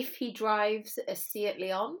 if he drives a Seat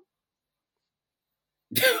Leon.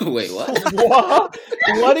 Wait, what?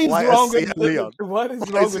 What is wrong with Leon? What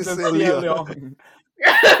is wrong with the Seat Leon?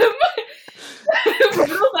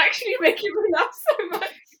 Ronald's actually making me laugh so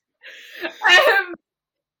much.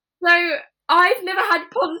 So I've never had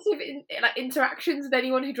positive interactions with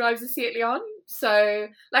anyone who drives a Seat Leon. So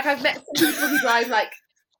like I've met some people who drive like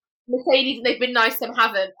Mercedes and they've been nice, some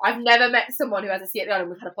haven't. I've never met someone who has a Seat Leon and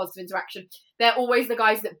we've had a positive interaction. They're always the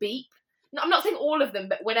guys that beep. No, I'm not saying all of them,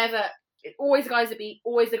 but whenever, always the guys that beep,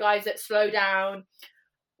 always the guys that slow down.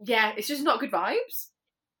 Yeah, it's just not good vibes.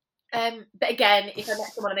 But again, if I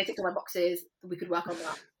met someone and they ticked all my boxes, we could work on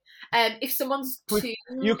that. If someone's too...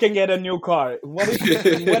 You can get a new car. What if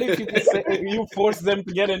you force them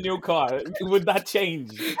to get a new car? Would that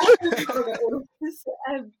change?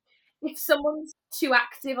 If someone's too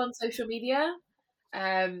active on social media,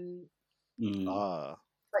 like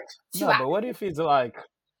too but what if it's like...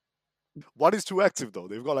 What is too active though?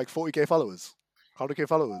 They've got like 40k followers, 100k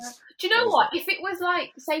followers. Do you know what? If it was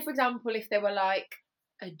like, say for example, if they were like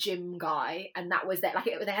a gym guy and that was their, like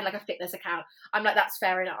they had like a fitness account, I'm like, that's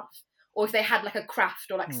fair enough. Or if they had like a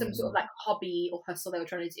craft or like some sort of like hobby or hustle they were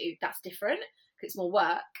trying to do, that's different because it's more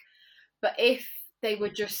work. But if they were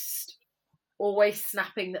just always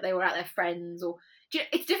snapping that they were at their friends, or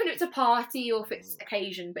it's different if it's a party or if it's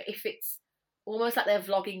occasion, but if it's almost like they're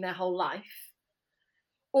vlogging their whole life,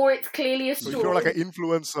 or it's clearly a story. So if you're like an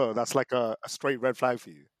influencer, that's like a straight red flag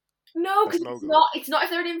for you. No, because it's not if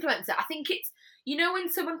they're an influencer. I think it's, you know, when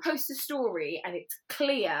someone posts a story and it's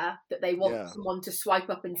clear that they want someone to swipe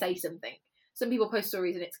up and say something. Some people post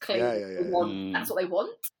stories and it's clear they want, that's what they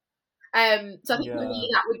want. So I think for me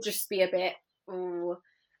that would just be a bit.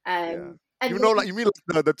 And you know, like you mean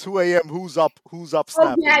like the 2 a.m. who's up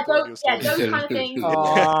snap? Those kind of things.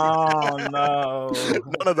 Oh no,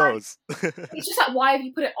 none of those. It's just like, why have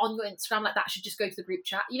you put it on your Instagram? Like that should just go to the group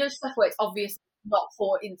chat. You know, stuff where it's obvious not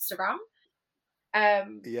for Instagram.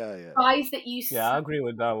 Guys that use I agree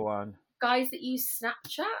with that one. Guys that use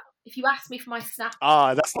Snapchat. If you ask me for my Snap,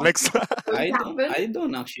 that's the next. I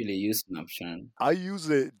don't actually use Snapchat. I use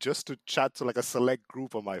it just to chat to like a select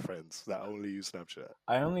group of my friends that only use Snapchat.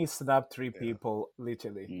 I only snap 3 people,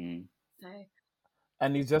 literally.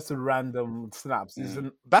 And it's just random snaps.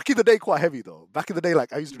 Back in the day, quite heavy though. Back in the day,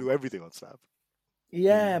 like I used to do everything on Snap.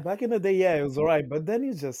 Yeah, back in the day, it was alright. But then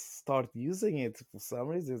you just start using it for some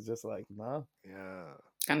reason. It's just like, nah. Yeah.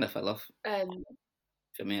 Kind of fell off.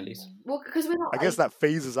 For me, at least. Well, because we're not. I guess that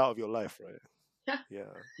phases out of your life, right? Yeah.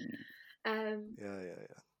 Yeah.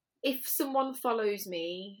 If someone follows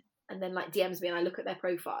me and then like DMs me and I look at their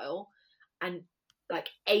profile and like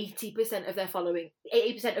 80% of their following,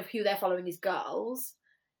 80% of who they're following is girls,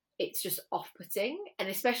 it's just off-putting. And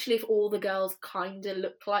especially if all the girls kind of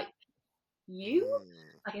look like you.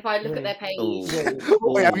 Like if I look at their page.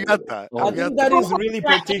 Wait, have you had that? I think that is really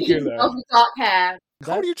particular. Girls with dark hair.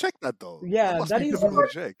 How do you check that though? Yeah, that is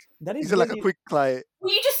check. That is it like a quick like.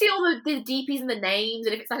 Well, you just see all the DPs and the names,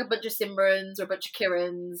 and if it's like a bunch of Simrans or a bunch of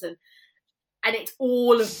Kirans, and it's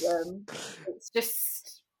all of them. It's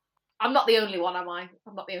just, I'm not the only one, am I?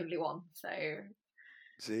 I'm not the only one. So.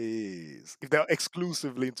 Jeez, if they're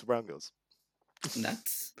exclusively into brown girls,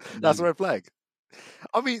 that's a red flag.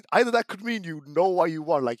 I mean, either that could mean you know what you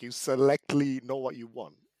want, like you selectively know what you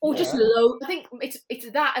want. Or just low. I think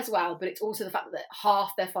it's that as well, but it's also the fact that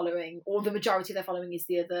half their following, or the majority of their following, is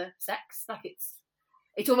the other sex. Like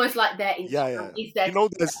it's almost like their Instagram is their. You know,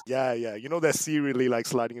 you know, they're serially like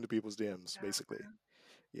sliding into people's DMs, basically.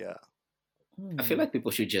 Yeah. I feel like people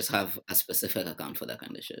should just have a specific account for that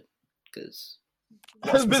kind of shit, because.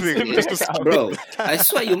 Bro, I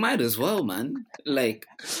swear you might as well, man. Like,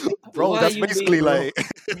 bro, that's basically like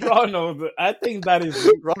Ronald. I think that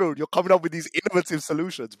is Ronald. You're coming up with these innovative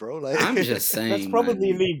solutions, bro. Like, I'm just saying that's probably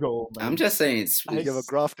illegal. Man. I'm just saying you have a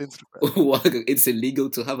graft Instagram. It's illegal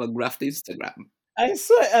to have a graft Instagram. I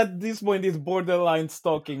swear at this point it's borderline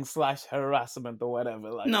stalking / harassment or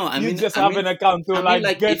whatever. Like, no, I mean, just have an account to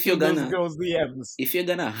like get if you're those girls' DMs. If you're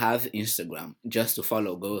gonna have Instagram just to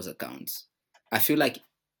follow girls' accounts, I feel like,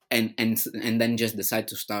 and then just decide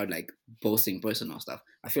to start like posting personal stuff.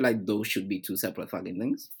 I feel like those should be 2 separate fucking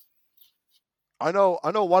things. I know.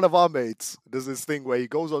 One of our mates does this thing where he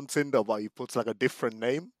goes on Tinder, but he puts like a different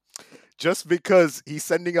name, just because he's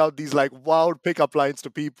sending out these like wild pickup lines to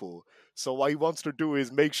people. So what he wants to do is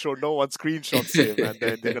make sure no one screenshots him, and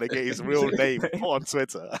then they're gonna get his real name on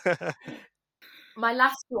Twitter. My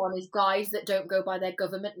last one is guys that don't go by their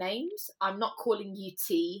government names. I'm not calling you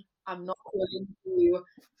T. I'm not calling you.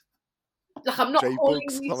 Like I'm not calling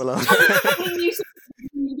you. I'm not calling you something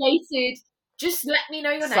related. Just let me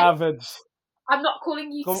know your name. Savage. I'm not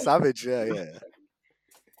calling you. Savage. Yeah.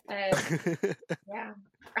 Yeah.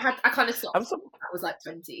 I kind of stopped. I was like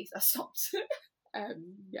 20. I stopped.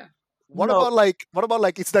 Yeah. What No. about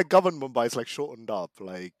like it's that government, but it's like shortened up.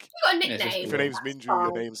 Like You got a Yeah, it's just nickname. if your Ro. name's That's Minju,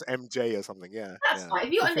 your fine. name's MJ or something. Yeah, That's yeah. fine.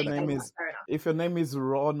 If you got If a your nickname, name that's is fair enough. if your name is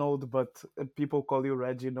Ronald, but people call you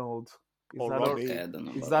Reginald, is Or that Okay, Ronnie. I don't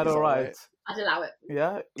know is about that Is that. that all right? right? I'd allow it.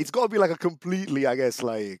 Yeah. It's got to be like a completely, I guess,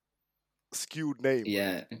 like skewed name,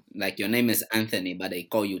 Yeah, like your name is Anthony, but they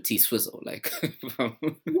call you T Swizzle. Like, right?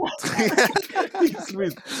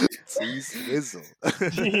 Swiss. See, Swizzle.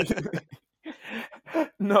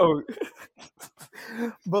 No.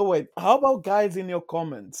 But wait, how about guys in your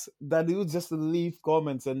comments that you just leave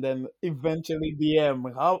comments and then eventually DM?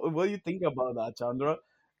 What do you think about that, Chandra?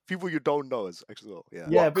 People you don't know is actually, well, yeah.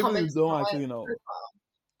 Yeah, What people you comments on don't my actually know. profile?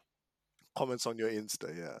 Comments on your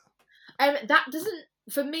Insta, yeah. That doesn't,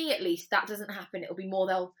 for me at least, that doesn't happen. It'll be more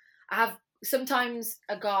I have sometimes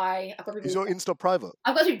a guy. Is your Insta private?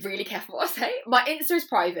 I've got to be really careful what I say. My Insta is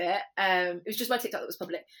private. It was just my TikTok that was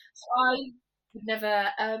public. So I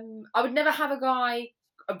would never have a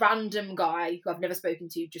random guy who I've never spoken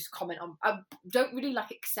to just comment on. I don't really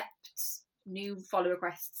like accept new follow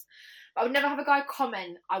requests. But I would never have a guy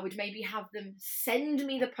comment. I would maybe have them send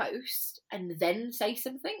me the post and then say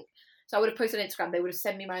something. So I would have posted on Instagram, they would have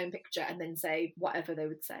sent me my own picture and then say whatever they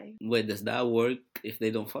would say. wait, does that work if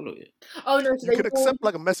they don't follow you? Oh no, so You can accept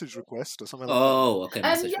like a message request or something like that. Oh, okay,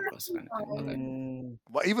 message yeah, request kind of thing. Okay. Mm,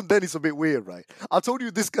 But even then, it's a bit weird, right? I told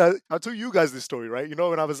you guys this story, right? You know,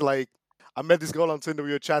 when I was like, I met this girl on Tinder,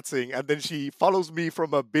 we were chatting, and then she follows me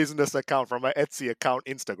from a business account, from my Etsy account,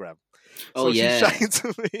 Instagram. Oh, So yeah. she's shouting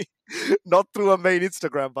to me, not through her main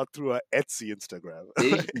Instagram, but through her Etsy Instagram.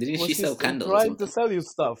 Didn't was she she sell candles or trying to something? sell you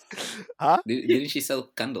stuff? Huh? Didn't she sell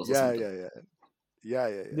candles or Yeah, something?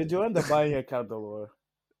 yeah. Did you end up buying a candle or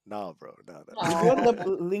No, bro, no. did you end up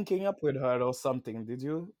linking up with her or something? Did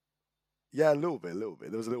you? Yeah, a little bit.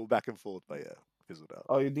 There was a little back and forth, but yeah, fizzled out.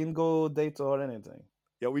 Oh, you didn't go date or anything?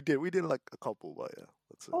 Yeah, we did like a couple, but yeah,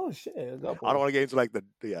 that's it. Oh shit, a I don't couple. want to get into like the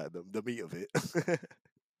meat of it.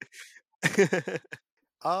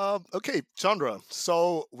 Okay, Chandra.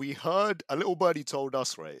 So we heard a little birdie told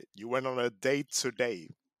us, right? You went on a date today.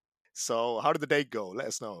 So how did the date go? Let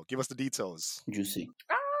us know. Give us the details. Juicy.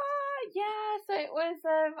 Yeah, so it was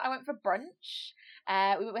I went for brunch.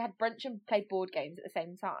 We had brunch and played board games at the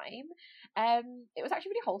same time. It was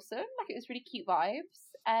actually really wholesome, like it was really cute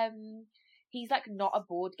vibes. He's like not a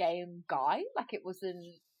board game guy, like it's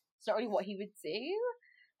not really what he would do.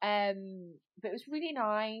 But it was really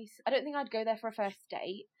nice. I don't think I'd go there for a first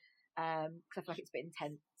date, because I feel like it's a bit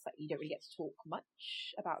intense, like you don't really get to talk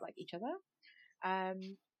much about like each other.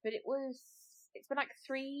 But it's been like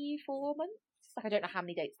 3-4 months. Like I don't know how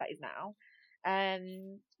many dates that is now.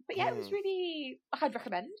 But yeah, it was really, I'd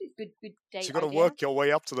recommend. It's good date. So you got to idea. work your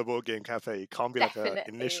way up to the board game cafe. It can't be like Definitely.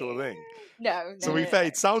 an initial thing. No. To be fair,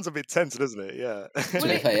 it sounds a bit tense, doesn't it? Yeah. To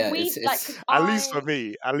be fair, yeah, it's At least for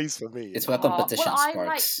me. It's where competition I'm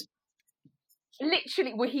sparks.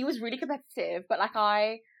 literally, well, he was really competitive, but like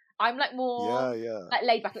I'm like more like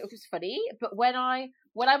laid back. It was just funny. But when I'm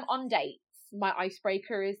on dates, my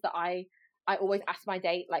icebreaker is that I always ask my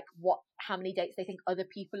date like how many dates they think other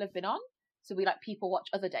people have been on. So we like people watch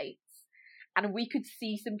other dates. And we could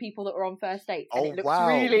see some people that were on first dates, and it looks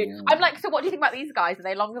really. I'm like, so what do you think about these guys? Are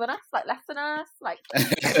they longer than us? Like less than us? Like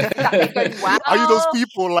that going well? Are you those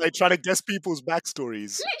people like trying to guess people's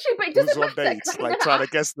backstories? Literally, but it doesn't Who's on matter. dates, I'm like gonna trying to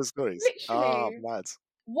ask. guess the stories. Literally. Mad.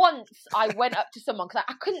 Once I went up to someone because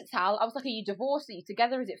I couldn't tell. I was like, "Are you divorced? Are you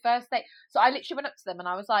together? Is it first date?" So I literally went up to them and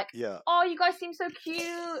I was like, "Oh, you guys seem so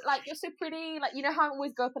cute. Like you're so pretty. Like you know how I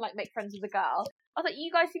always go up and like make friends with a girl." I was like,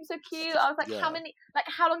 "You guys seem so cute." I was like,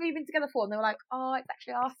 how long have you been together for?" And they were like, "Oh, it's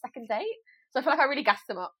actually our second date." So I feel like I really gassed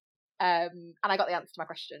them up, and I got the answer to my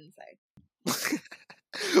question. So,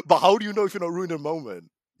 but how do you know if you're not ruining a moment?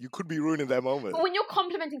 You could be ruining their moment. But when you're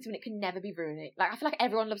complimenting someone, it can never be ruining. Like I feel like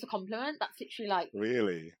everyone loves a compliment. That's literally like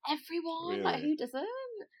really everyone. Really? Like who doesn't?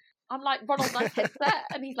 I'm like, Ronald, nice headset,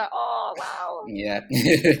 and he's like, oh wow. Yeah.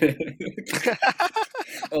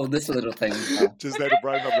 Oh, this little thing. Just there to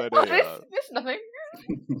brighten up their day. This nothing.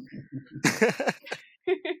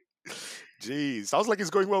 Jeez, sounds like it's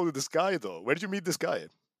going well with this guy though. Where did you meet this guy?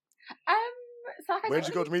 So where did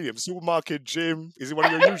you go to meet him? Supermarket, gym? Is he one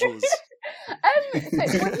of your usuals? So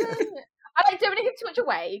it wasn't. I don't want to give too much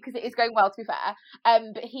away because it is going well, to be fair.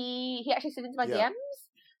 But he actually slid into my DMs.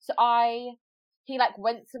 So he like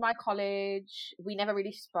went to my college. We never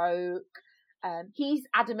really spoke. He's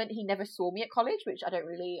adamant he never saw me at college, which I'm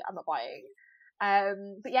not buying.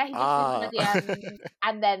 But yeah, he just slid into my DMs,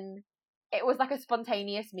 and then it was like a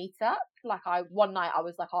spontaneous meetup. Like one night I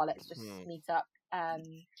was like, oh, let's just meet up.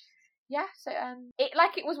 So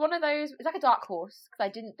it was one of those. It's like a dark horse because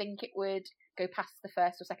I didn't think it would go past the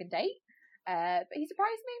first or second date. But he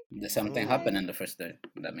surprised me. Did something happen in the first date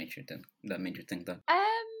that made you think that?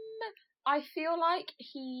 I feel like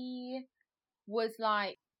he was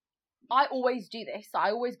like, I always do this.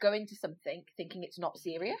 I always go into something thinking it's not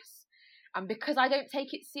serious, and because I don't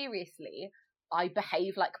take it seriously, I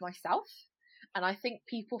behave like myself, and I think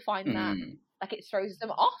people find that like it throws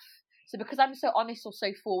them off. So because I'm so honest or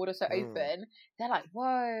so forward or so open, they're like,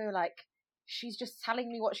 whoa, like she's just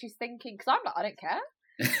telling me what she's thinking. Because I'm like, I don't care.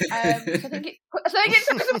 So I think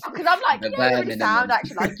it's because I'm like, yeah, you really sound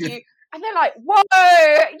actually like you. And they're like, whoa,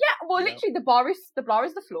 yeah, well, literally the bar is the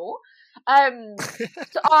floor.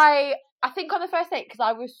 So I think on the first date, because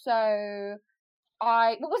I was it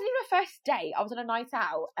wasn't even a first date. I was on a night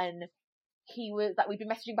out, and he was like, we'd been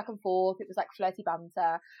messaging back and forth. It was like flirty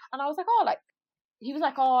banter, and I was like, oh, like he was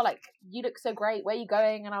like, oh, like you look so great. Where are you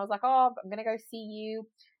going? And I was like, oh, I'm gonna go see you.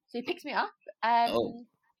 So he picks me up, and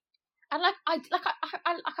like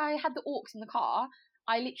I had the aux in the car.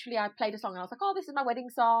 I played a song and I was like, oh, this is my wedding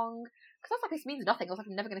song. Because I was like, this means nothing. I was like,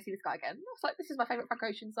 I'm never going to see this guy again. I was like, this is my favourite Frank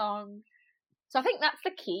Ocean song. So I think that's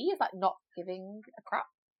the key, is like not giving a crap.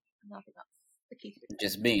 And I think that's the key to it.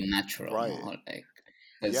 Just being natural. Right. Like,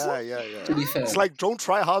 yeah. To be fair. It's like, don't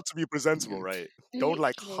try hard to be presentable, right? Don't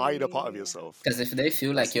like hide a part of yourself. Because if they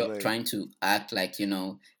feel like you're trying to act like,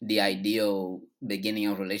 the ideal beginning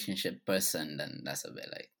of relationship person, then that's a bit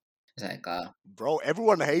like, it's like, bro,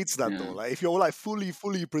 everyone hates that though. Like, if you're like fully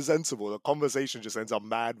presentable, the conversation just ends up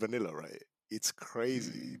mad vanilla, right? It's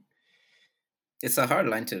crazy. It's a hard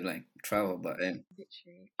line to like travel, but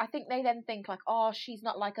literally, I think they then think like, oh, she's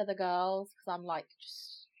not like other girls, because I'm like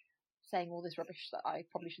just saying all this rubbish that I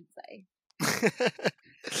probably shouldn't say.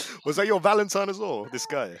 Was that your Valentine as well? This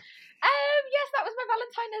guy? Yes, that was my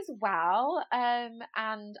Valentine as well.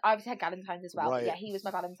 And I obviously had Galentine's as well. Right. But yeah, he was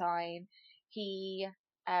my Valentine. He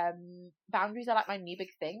boundaries are like my new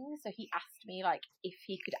big thing. So he asked me like if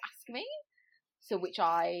he could ask me. So which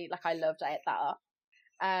I loved. I ate that up.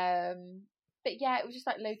 But yeah, it was just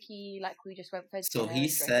like low key. Like we just went for. So he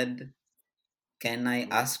said, "Can I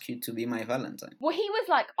ask you to be my Valentine?" Well, he was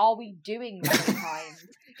like, "Are we doing Valentine's?"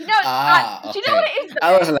 Do you know what it is?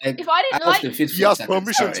 I was like, if I didn't like, he asked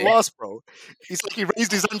permission to ask, bro. It's like he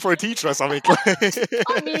raised his hand for a teacher or something.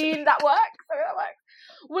 I mean, that works.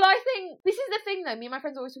 Well, I think this is the thing, though. Me and my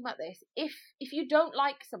friends always talk about this. If you don't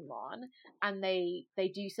like someone and they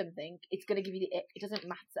do something, it's going to give you the ick. It doesn't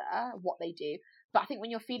matter what they do. But I think when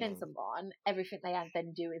you're feeling someone, everything they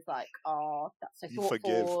then do is like, oh, that's so thoughtful.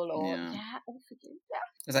 Forgive. Or forgive. Yeah.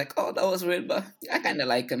 It's like, oh, that was weird, but I kind of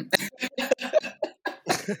like him.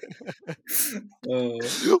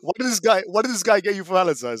 What did this guy get you for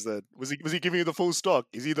Valentine's then? Was he giving you the full stock?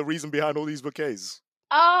 Is he the reason behind all these bouquets?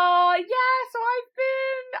 Oh yeah, so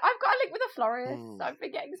I've got a link with a florist. So I've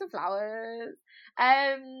been getting some flowers.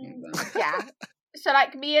 Yeah. So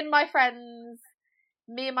like me and my friends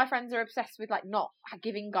are obsessed with like not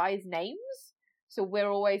giving guys names. So we're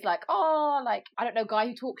always like, oh, like I don't know, guy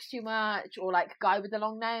who talks too much, or like guy with the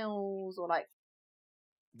long nails, or like.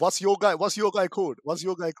 What's your guy called?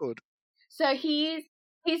 So he's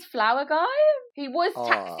Flower Guy. He was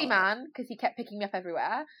Taxi Man because he kept picking me up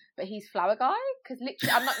everywhere, but he's Flower Guy because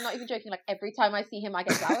literally, I'm not even joking. Like every time I see him, I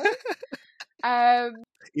get flowers.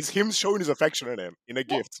 It's him showing his affection in a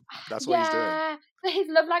gift. That's what he's doing. So his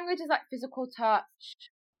love language is like physical touch.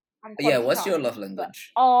 Yeah, what's your love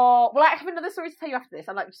language? Well, I have another story to tell you after this.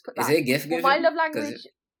 I'd like to just put that. Is it gift giving? My love language.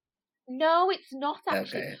 No, it's not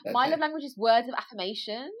actually. Okay. My love language is words of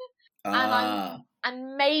affirmation,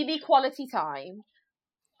 and maybe quality time.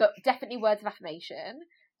 But definitely words of affirmation.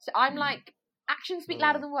 So I'm like, actions speak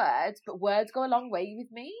louder than words, but words go a long way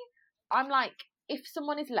with me. I'm like, if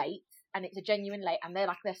someone is late and it's a genuine late and they're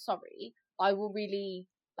sorry, I will really,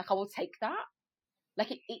 I will take that. Like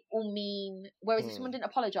it will mean, whereas if someone didn't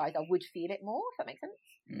apologise, I would feel it more, if that makes sense.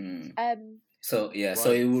 So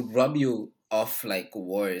it would rub you off like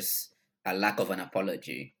worse, a lack of an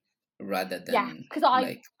apology, rather than... Yeah, because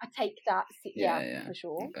I take that, for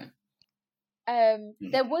sure. Okay.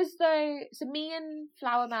 There was so me and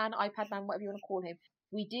Flower Man, iPad Man, whatever you want to call him,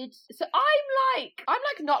 we did. So I'm like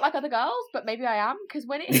not like other girls, but maybe I am, because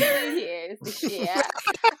when it's New Year's this year,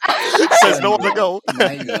 says no other girl.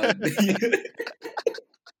 My God.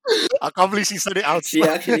 I can't believe she said it out. She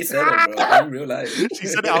actually said it, bro. In real life. She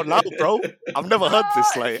said it out loud, bro. I've never heard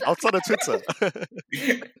this outside of Twitter.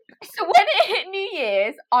 So when it hit New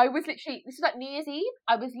Year's, I was literally, this is like New Year's Eve,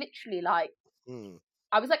 I was literally like,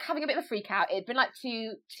 I was like having a bit of a freak out. It'd been like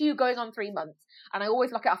two going on 3 months, and I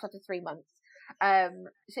always lock it off after 3 months. So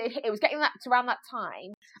it was getting that to around that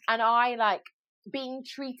time, and I like being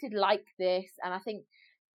treated like this, and I think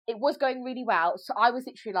it was going really well. So I was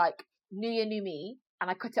literally like, New Year, new me, and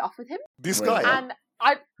I cut it off with him. This Wait, guy, what? And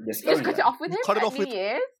I This just current cut it guy? off with You him cut it at off New with-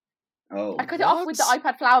 Year's. Oh, I cut it off with the What?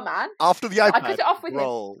 iPad Flower Man. after the I iPad, cut it off with him.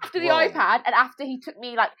 bro. After the bro. iPad, and after he took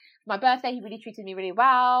me, like, for my birthday, he really treated me really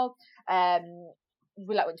well.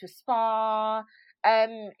 We like went to a spa. I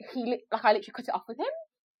literally cut it off with him.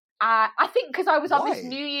 I think because I was on this Why?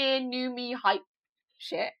 New Year, new me hype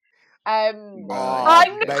shit. Bruh. I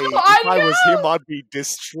know, mate, I if I was know. him, I'd be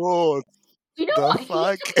distraught. Do you know The what?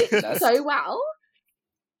 fuck? He took it That's- so well.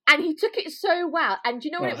 And he took it so well. And do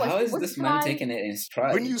you know what Bro, it was? how It is wasn't this man like- taking it in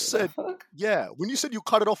stride? When you What the said- fuck? Yeah, when you said you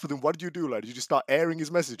cut it off with him, what did you do? Like, did you just start airing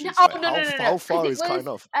his messages? No, Like, no, no, no, no. How far 'Cause it is cutting was,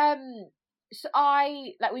 off? So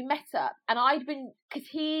we met up, and I'd been, because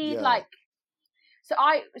he Yeah. like, so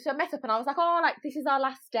I met up, and I was like, oh, like, this is our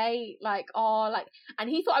last date, like, oh, like, and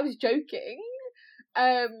he thought I was joking.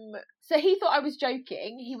 So he thought I was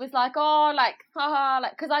joking. He was like, oh, like, haha,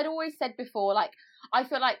 like, because I'd always said before, like, I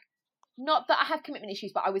feel like, not that I have commitment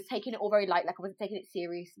issues, but I was taking it all very light, like, I wasn't taking it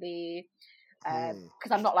seriously,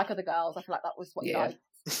 because I'm not like other girls. I feel like that was what he Yeah. liked.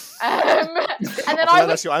 And then I feel like I was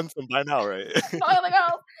that's your anthem by now, right? not other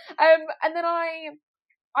girls. And then I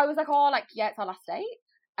was like, oh, like, yeah, it's our last date.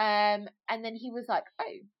 And then he was like,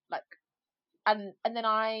 oh, like, and then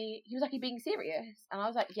he was like, are you being serious? And I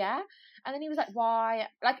was like, yeah. And then he was like, why?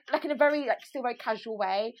 Like in a very, like, still very casual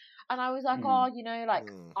way. And I was like, oh, you know, like,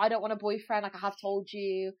 I don't want a boyfriend, like, I have told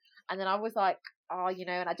you. And then I was like, oh, you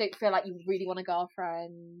know, and I don't feel like you really want a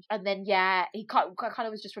girlfriend. And then, yeah, he kind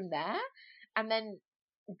of was just from there. And then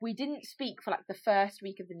we didn't speak for, like, the first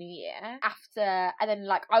week of the new year after, and then,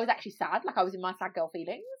 like, I was actually sad, like, I was in my sad girl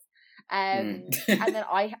feelings. And then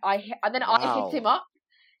I Wow. hit him up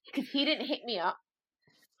because he didn't hit me up.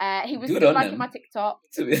 He was Good still on liking him. my TikTok.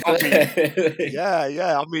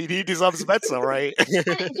 Yeah. I mean, he deserves better, right? And do you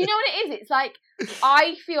know what it is? It's like,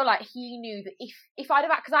 I feel like he knew that if I'd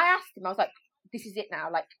have, because I asked him, I was like, this is it now,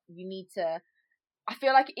 like, you need to, I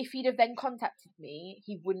feel like if he'd have then contacted me,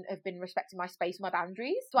 he wouldn't have been respecting my space, my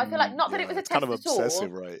boundaries. So I feel like, not that it was a it's test kind of at all.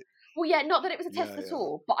 obsessive, right? Well, yeah, not that it was a test Yeah, at yeah.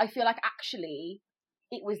 all, but I feel like actually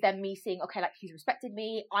it was then me seeing, okay, like, he's respected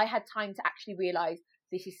me. I had time to actually realise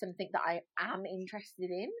this is something that I am interested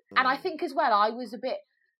in. And I think as well,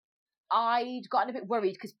 I'd gotten a bit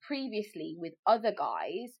worried because previously with other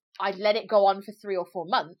guys, I'd let it go on for 3 or 4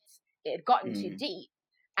 months. It had gotten too deep.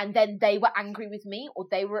 And then they were angry with me or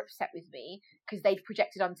they were upset with me because they'd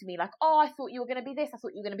projected onto me like, oh, I thought you were going to be this. I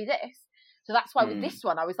thought you were going to be this. So that's why with this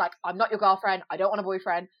one, I was like, I'm not your girlfriend. I don't want a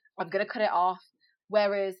boyfriend. I'm going to cut it off.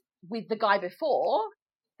 Whereas with the guy before,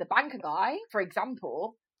 the banker guy, for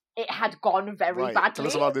example, it had gone very Right. badly. Tell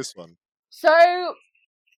us about this one. So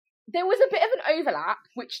there was a bit of an overlap,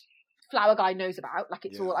 which Flower Guy knows about. Like,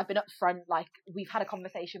 it's all, I've been upfront, like, we've had a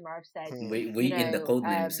conversation where I've said, We you in the know, code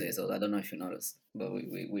name say so. I don't know if you noticed, but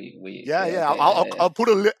we Yeah. okay, I'll put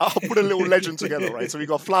a little legend together, right? So we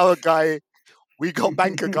got Flower Guy, we got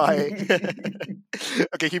Banker Guy.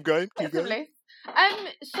 Okay, keep going. Keep some going. lists.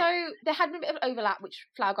 So there had been a bit of an overlap, which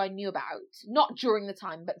Flower Guy knew about, not during the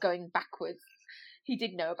time, but going backwards, he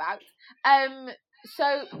did know about.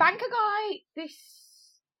 So Banker Guy,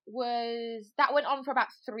 that went on for about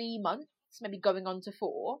 3 months, maybe going on to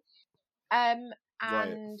 4. And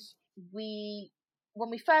when we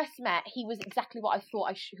first met, he was exactly what I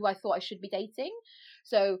thought who I thought I should be dating.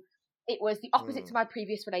 So it was the opposite to my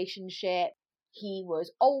previous relationship. He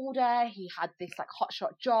was older, he had this, like,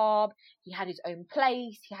 hotshot job, he had his own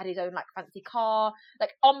place, he had his own, like, fancy car.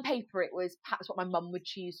 Like, on paper, it was perhaps what my mum would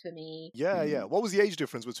choose for me. Yeah. What was the age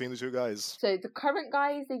difference between the two guys? So the current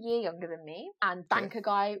guy is a year younger than me, and Banker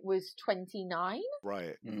Guy was 29.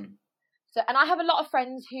 Right. So, and I have a lot of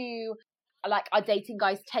friends who are dating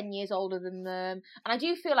guys 10 years older than them. And I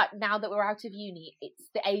do feel like now that we're out of uni, it's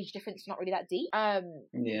the age difference is not really that deep.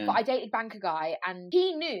 But I dated Banker Guy, and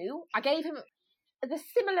he knew, I gave him the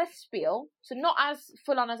similar spiel, so not as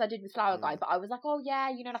full on as I did with Flower Guy, but I was like, oh yeah,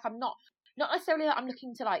 you know, like, I'm not necessarily that I'm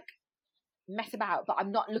looking to, like, mess about, but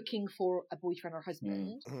I'm not looking for a boyfriend or a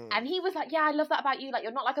husband. And he was like, yeah, I love that about you, like,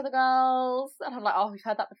 you're not like other girls. And I'm like, oh, we've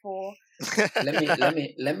heard that before.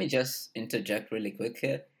 let me just interject really quick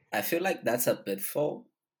here. I feel like that's a pitfall,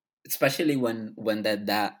 especially when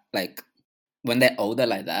they're when they're older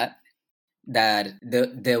like that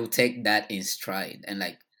they'll take that in stride and,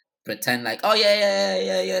 like, pretend like, oh yeah,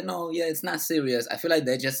 it's not serious. I feel like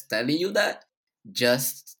they're just telling you that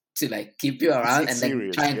just to, like, keep you around and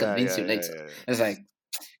then try and convince you later. Yeah. It's like,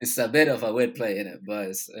 it's a bit of a weird play in it, but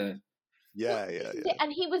it's, yeah.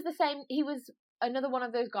 And he was the same. He was another one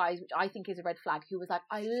of those guys, which I think is a red flag, who was like,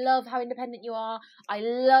 I love how independent you are. I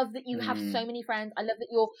love that you have so many friends. I love that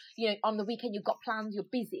you're, you know, on the weekend you've got plans, you're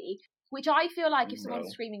busy. Which I feel like if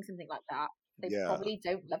someone's screaming something like that, they probably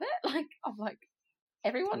don't love it. Like, I'm like,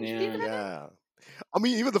 everyone should be independent. Yeah. I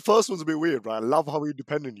mean, even the first one's a bit weird, right? I love how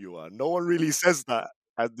independent you are. No one really says that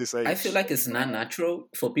at this age. I feel like it's not natural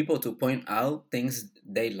for people to point out things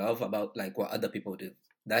they love about like what other people do.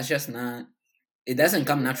 That's just not. It doesn't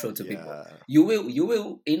come natural to people. You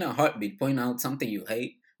will in a heartbeat point out something you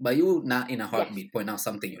hate, but you will not in a heartbeat point out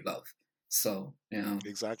something you love. So, you know.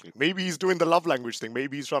 Exactly. Maybe he's doing the love language thing.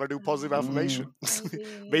 Maybe he's trying to do positive affirmation.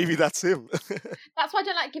 Maybe that's him. That's why I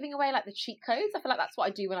don't like giving away like the cheat codes. I feel like that's what I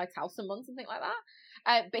do when I tell someone something like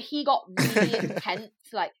that. But he got really intense.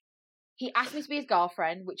 Like, he asked me to be his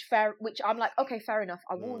girlfriend, which I'm like, okay, fair enough.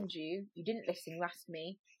 I warned you. You didn't listen. You asked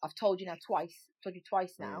me. I've told you now twice. I've told you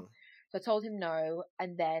twice now. So I told him no,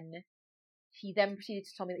 and then he then proceeded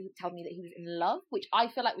to tell me that he was in love, which I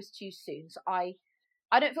feel like was too soon. So I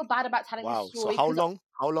don't feel bad about telling this story. So how long?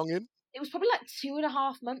 How long in? It was probably like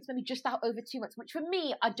 2.5 months, maybe just over 2 months. Which for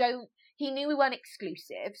me, he knew we weren't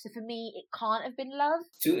exclusive, so for me, it can't have been love.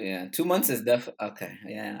 2 months is okay.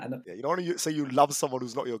 Yeah, I don't. Yeah, you don't want to say you love someone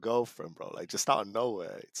who's not your girlfriend, bro. Like just out of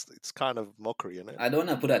nowhere, it's kind of mockery, isn't it? I don't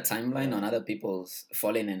want to put a timeline on other people's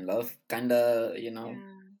falling in love, kind of, you know.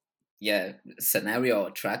 Yeah, scenario or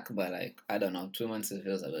track, but like I don't know, 2 months it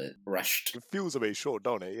feels a bit rushed. It feels a bit short,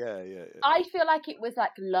 don't it? Yeah. I feel like it was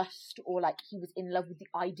like lust, or like he was in love with the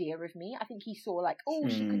idea of me. I think he saw like, oh,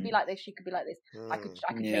 she could be like this, she could be like this. I could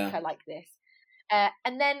make her like this.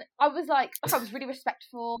 And then I was like I was really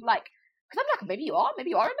respectful, like, because I'm like, maybe you are in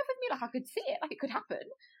love with me. Like I could see it, like it could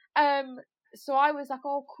happen. So I was like,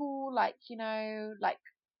 oh, cool, like, you know, like,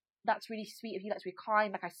 that's really sweet of you, that's really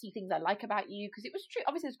kind, like I see things I like about you, because it was true,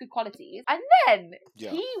 obviously there's good qualities. And then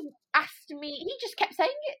he asked me, he just kept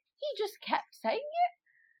saying it,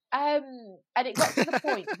 and it got to the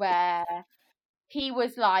point where he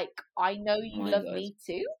was like, I know you love me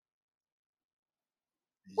too.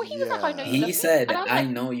 Well, he was like, I know you love me. He said, I like,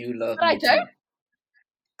 know you love but me I don't.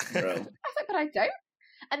 Bro. I was like, but I don't.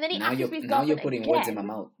 And then he asked me to be his now you're girlfriend putting words in my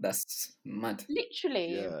mouth. That's mad.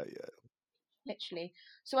 Literally. Yeah. Literally.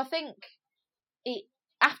 So I think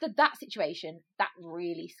after that situation, that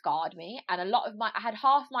really scarred me. And I had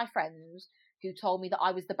half my friends who told me that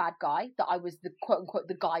I was the bad guy, that I was the quote unquote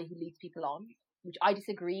the guy who leads people on, which I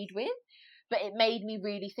disagreed with. But it made me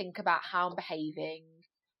really think about how I'm behaving,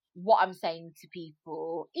 what I'm saying to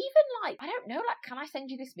people. Even like, I don't know, like, can I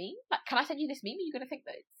send you this meme? Like, can I send you this meme? Are you going to think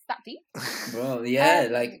that it's that deep? Well, yeah,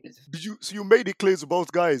 like... So you made it clear to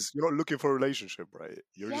both guys, you're not looking for a relationship, right?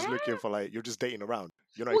 You're just looking for, like, you're just dating around.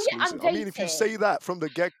 You're not exclusive. I mean, if you say that from the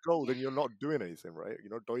get-go, then you're not doing anything, right?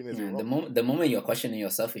 You're not doing anything wrong. The moment you're questioning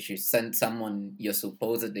yourself, if you send someone you're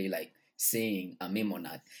supposedly, like, seeing a meme or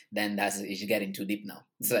not, then it's getting too deep now.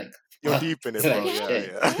 It's like... You're deep in it, bro.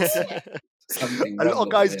 Yeah. Something a lot of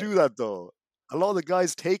guys do that, though. A lot of the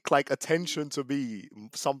guys take like attention to be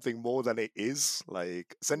something more than it is.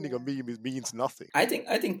 Like sending a meme means nothing. I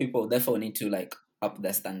think people therefore need to like up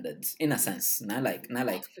their standards in a sense. Not like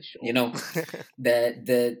sure. You know,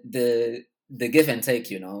 the give and take.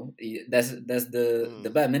 You know, there's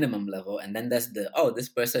the bare minimum level, and then there's this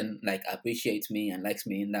person like appreciates me and likes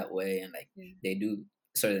me in that way, and like they do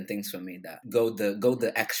certain things for me that go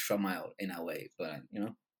the extra mile in a way. But you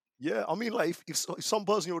know. Yeah, I mean, like, if some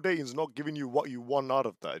person you're dating is not giving you what you want out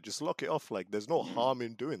of that, just lock it off. Like, there's no harm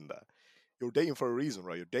in doing that. You're dating for a reason,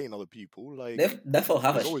 right? You're dating other people. Like, therefore,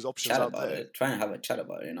 have there's always options chat out about there. it. Try and have a chat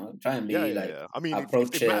about it. You know, try and be I mean, if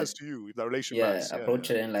it matters to you, if that relationship matters.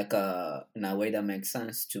 Approach it in like in a way that makes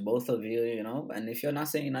sense to both of you. You know, and if you're not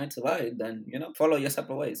saying eye to eye, then you know, follow your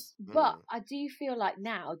separate ways. But I do feel like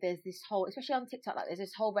now there's this whole, especially on TikTok, like there's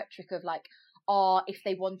this whole rhetoric of like, if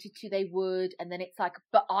they wanted to, they would, and then it's like,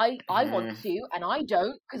 but I want to, and I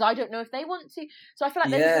don't, because I don't know if they want to. So I feel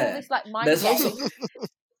like there's all this like mindset.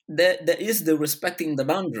 There is the respecting the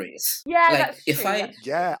boundaries. Yeah, like that's if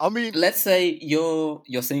true, I mean, let's say you're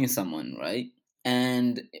seeing someone, right?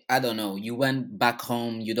 And I don't know, you went back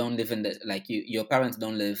home. You don't live in your parents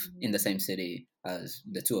don't live in the same city as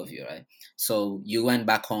the two of you, right? So you went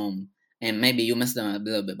back home. And maybe you miss them a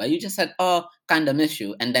little bit, but you just said, "Oh, kind of miss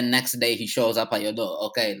you." And then next day he shows up at your door.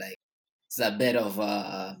 Okay, like it's a bit of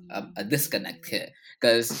a disconnect here,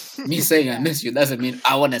 because me saying I miss you doesn't mean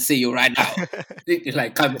I want to see you right now.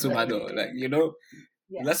 Like come to my door, like you know.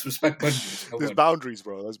 Yeah. Let's respect boundaries. There's boundaries,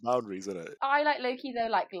 bro. There's boundaries, isn't it? I like low-key though,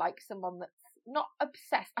 like someone that's not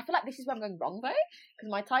obsessed. I feel like this is where I'm going wrong though,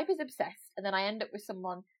 because my type is obsessed, and then I end up with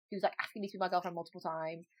someone who's like asking me to be my girlfriend multiple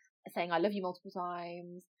times. saying I love you multiple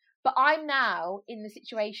times. But I'm now in the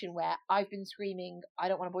situation where I've been screaming, I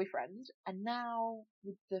don't want a boyfriend. And now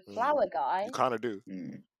with the flower guy. You kind of do.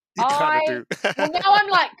 Mm. You kind of do. Well, now I'm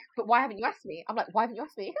like, but why haven't you asked me? I'm like, why haven't you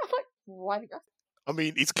asked me? I'm like, why haven't you asked me? I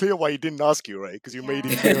mean, it's clear why he didn't ask you, right? Because you made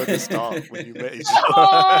it Yeah. clear at the start when you met each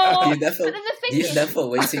Oh, He's but then the thing is,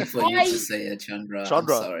 definitely waiting for you I- to say it, Chandra. I'm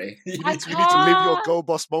Chandra, sorry. you I need to live your can't. girl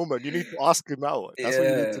boss moment. You need to ask him out. That's what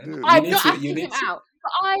you need to do. I'm not asking him out,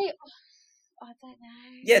 but I don't know.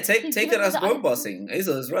 Yeah, He's take given it me as the girl idea- bossing.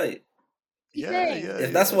 Hazel is right. You Yeah, think? yeah.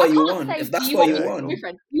 If that's yeah. what I you can't want, say, if do that's you what want you me to be a want.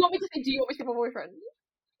 boyfriend? You want me to say, do you want me to be my boyfriend?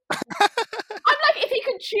 I'm like, if he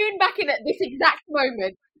could tune back in at this exact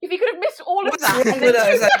moment, if he could have missed all of What's that, wrong and with then that?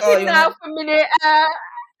 tune It's like, back oh, in you now wanna, for a minute.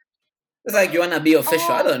 it's like you wanna be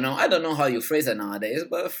official. I Oh. don't know. I don't know how you phrase it nowadays,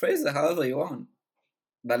 but phrase it however you want.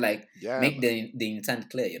 But like, Yeah, make man. the intent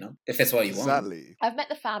clear, if it's what you want. Exactly. I've met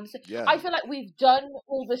the fam, so Yeah. I feel like we've done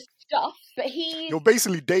all the stuff, but he's You're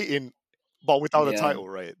basically dating, but without a Yeah. title,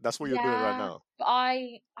 right? That's what you're doing right now. But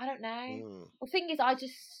I don't know. Mm. The thing is,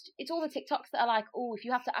 it's all the TikToks that are like, oh, if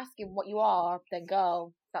you have to ask him what you are, then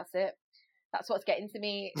girl, that's it. That's what's getting to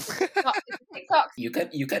me. It's the TikToks.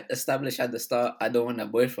 You can establish at the start, I don't want a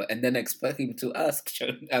boyfriend, and then expect him to ask.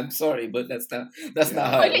 I'm sorry, but that's not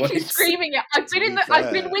how I'm it literally works. screaming it. I've been be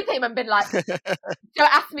I've been fair. with him and been like,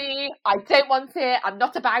 don't ask me. I don't want it. I'm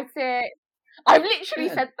not about it. I've literally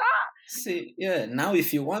Yeah. said that. See, yeah. Now,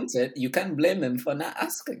 if you want it, you can't blame him for not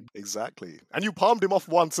asking. Exactly. And you palmed him off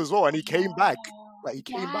once as well, and he came back. Like, he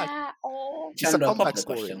came back. Oh. It's a Chandra, pop comeback the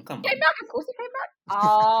story. question. Come Came on. back, of course he came back.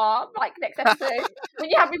 Like next episode. When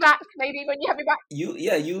you have me back, maybe when you have me back.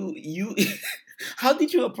 You. How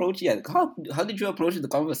did you approach? Yeah, how did you approach the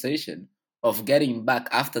conversation of getting back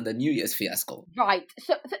after the New Year's fiasco? Right.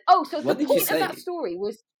 So What the did you point of that say? story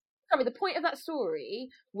was. Sorry, the point of that story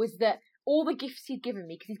was that all the gifts he'd given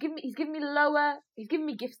me, because he's given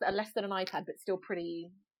me gifts that are less than an iPad, but still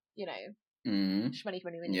pretty, shmoney.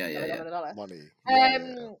 Yeah. Money.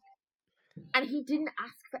 And he didn't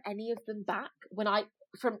ask for any of them back.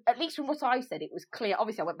 From what I said, it was clear.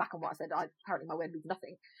 Obviously, I went back on what I said. Apparently, my word means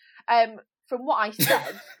nothing. From what I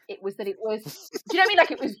said, it was that it was. Do you know what I mean?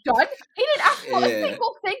 Like it was done. He didn't ask for a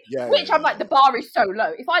single thing. I'm like, the bar is so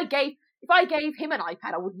low. If I gave him an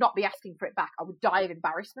iPad, I would not be asking for it back. I would die of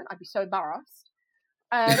embarrassment. I'd be so embarrassed.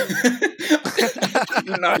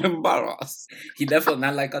 You're not embarrassed. He definitely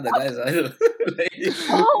not like other guys. He's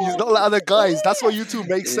not like other guys. That's why you two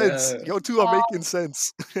make sense. Yeah. You two are making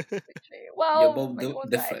sense. Well, You're both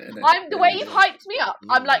different. I'm the way you've hyped me up.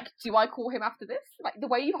 I'm like, do I call him after this? Like the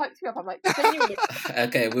way you've hyped me up, I'm like, genuinely.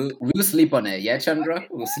 Okay, we'll sleep on it. Yeah, Chandra,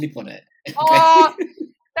 we'll sleep on it. Okay.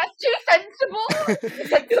 That's too sensible.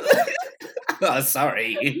 Oh,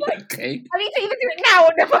 sorry. Okay. I need to either do it now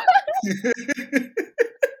or never.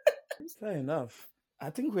 Fair enough. I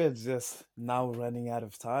think we're just now running out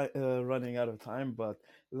of time. But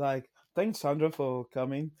like, thanks, Sandra, for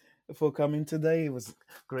coming today. It was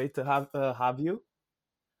great to have you.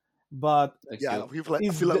 But yeah, I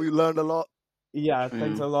feel like we learned a lot. Yeah,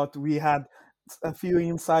 thanks a lot. We had a few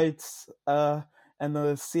insights, and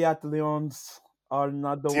the Seattle Leons are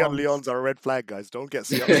not the Seattle ones. Leons are a red flag, guys. Don't get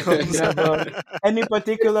Seattle Leons. Never. Any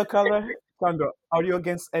particular color? Sandra, are you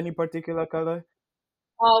against any particular color?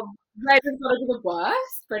 Red has got to be the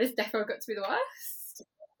worst. Red has definitely got to be the worst.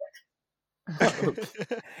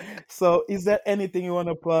 So, is there anything you want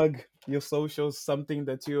to plug? Your socials, something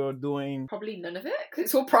that you are doing? Probably none of it, because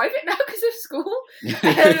it's all private now because of school.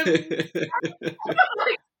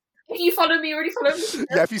 If you follow me, you already follow me.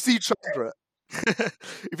 Yeah, if you see Chandra,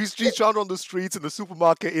 if you see Chandra on the streets, in the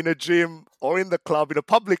supermarket, in a gym, or in the club, in a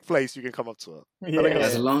public place, you can come up to her. Yeah.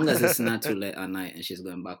 As long as it's not too late at night and she's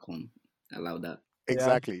going back home, allow that.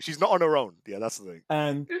 Exactly. She's not on her own. Yeah, that's the thing.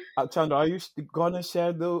 And Chandra, are you gonna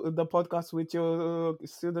share the podcast with your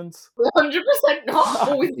students? 100% not.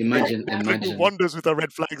 Imagine. Do wonders with the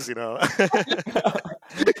red flags,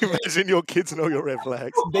 Imagine your kids know your red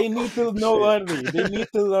flags. They need to know early. They need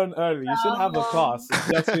to learn early. You should have a class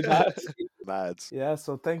just with that. Lads. Yeah,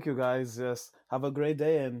 so thank you guys. Just have a great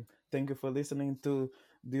day and thank you for listening to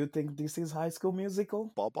Do You Think This Is High School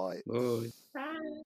Musical? Bye-bye. Bye. Bye.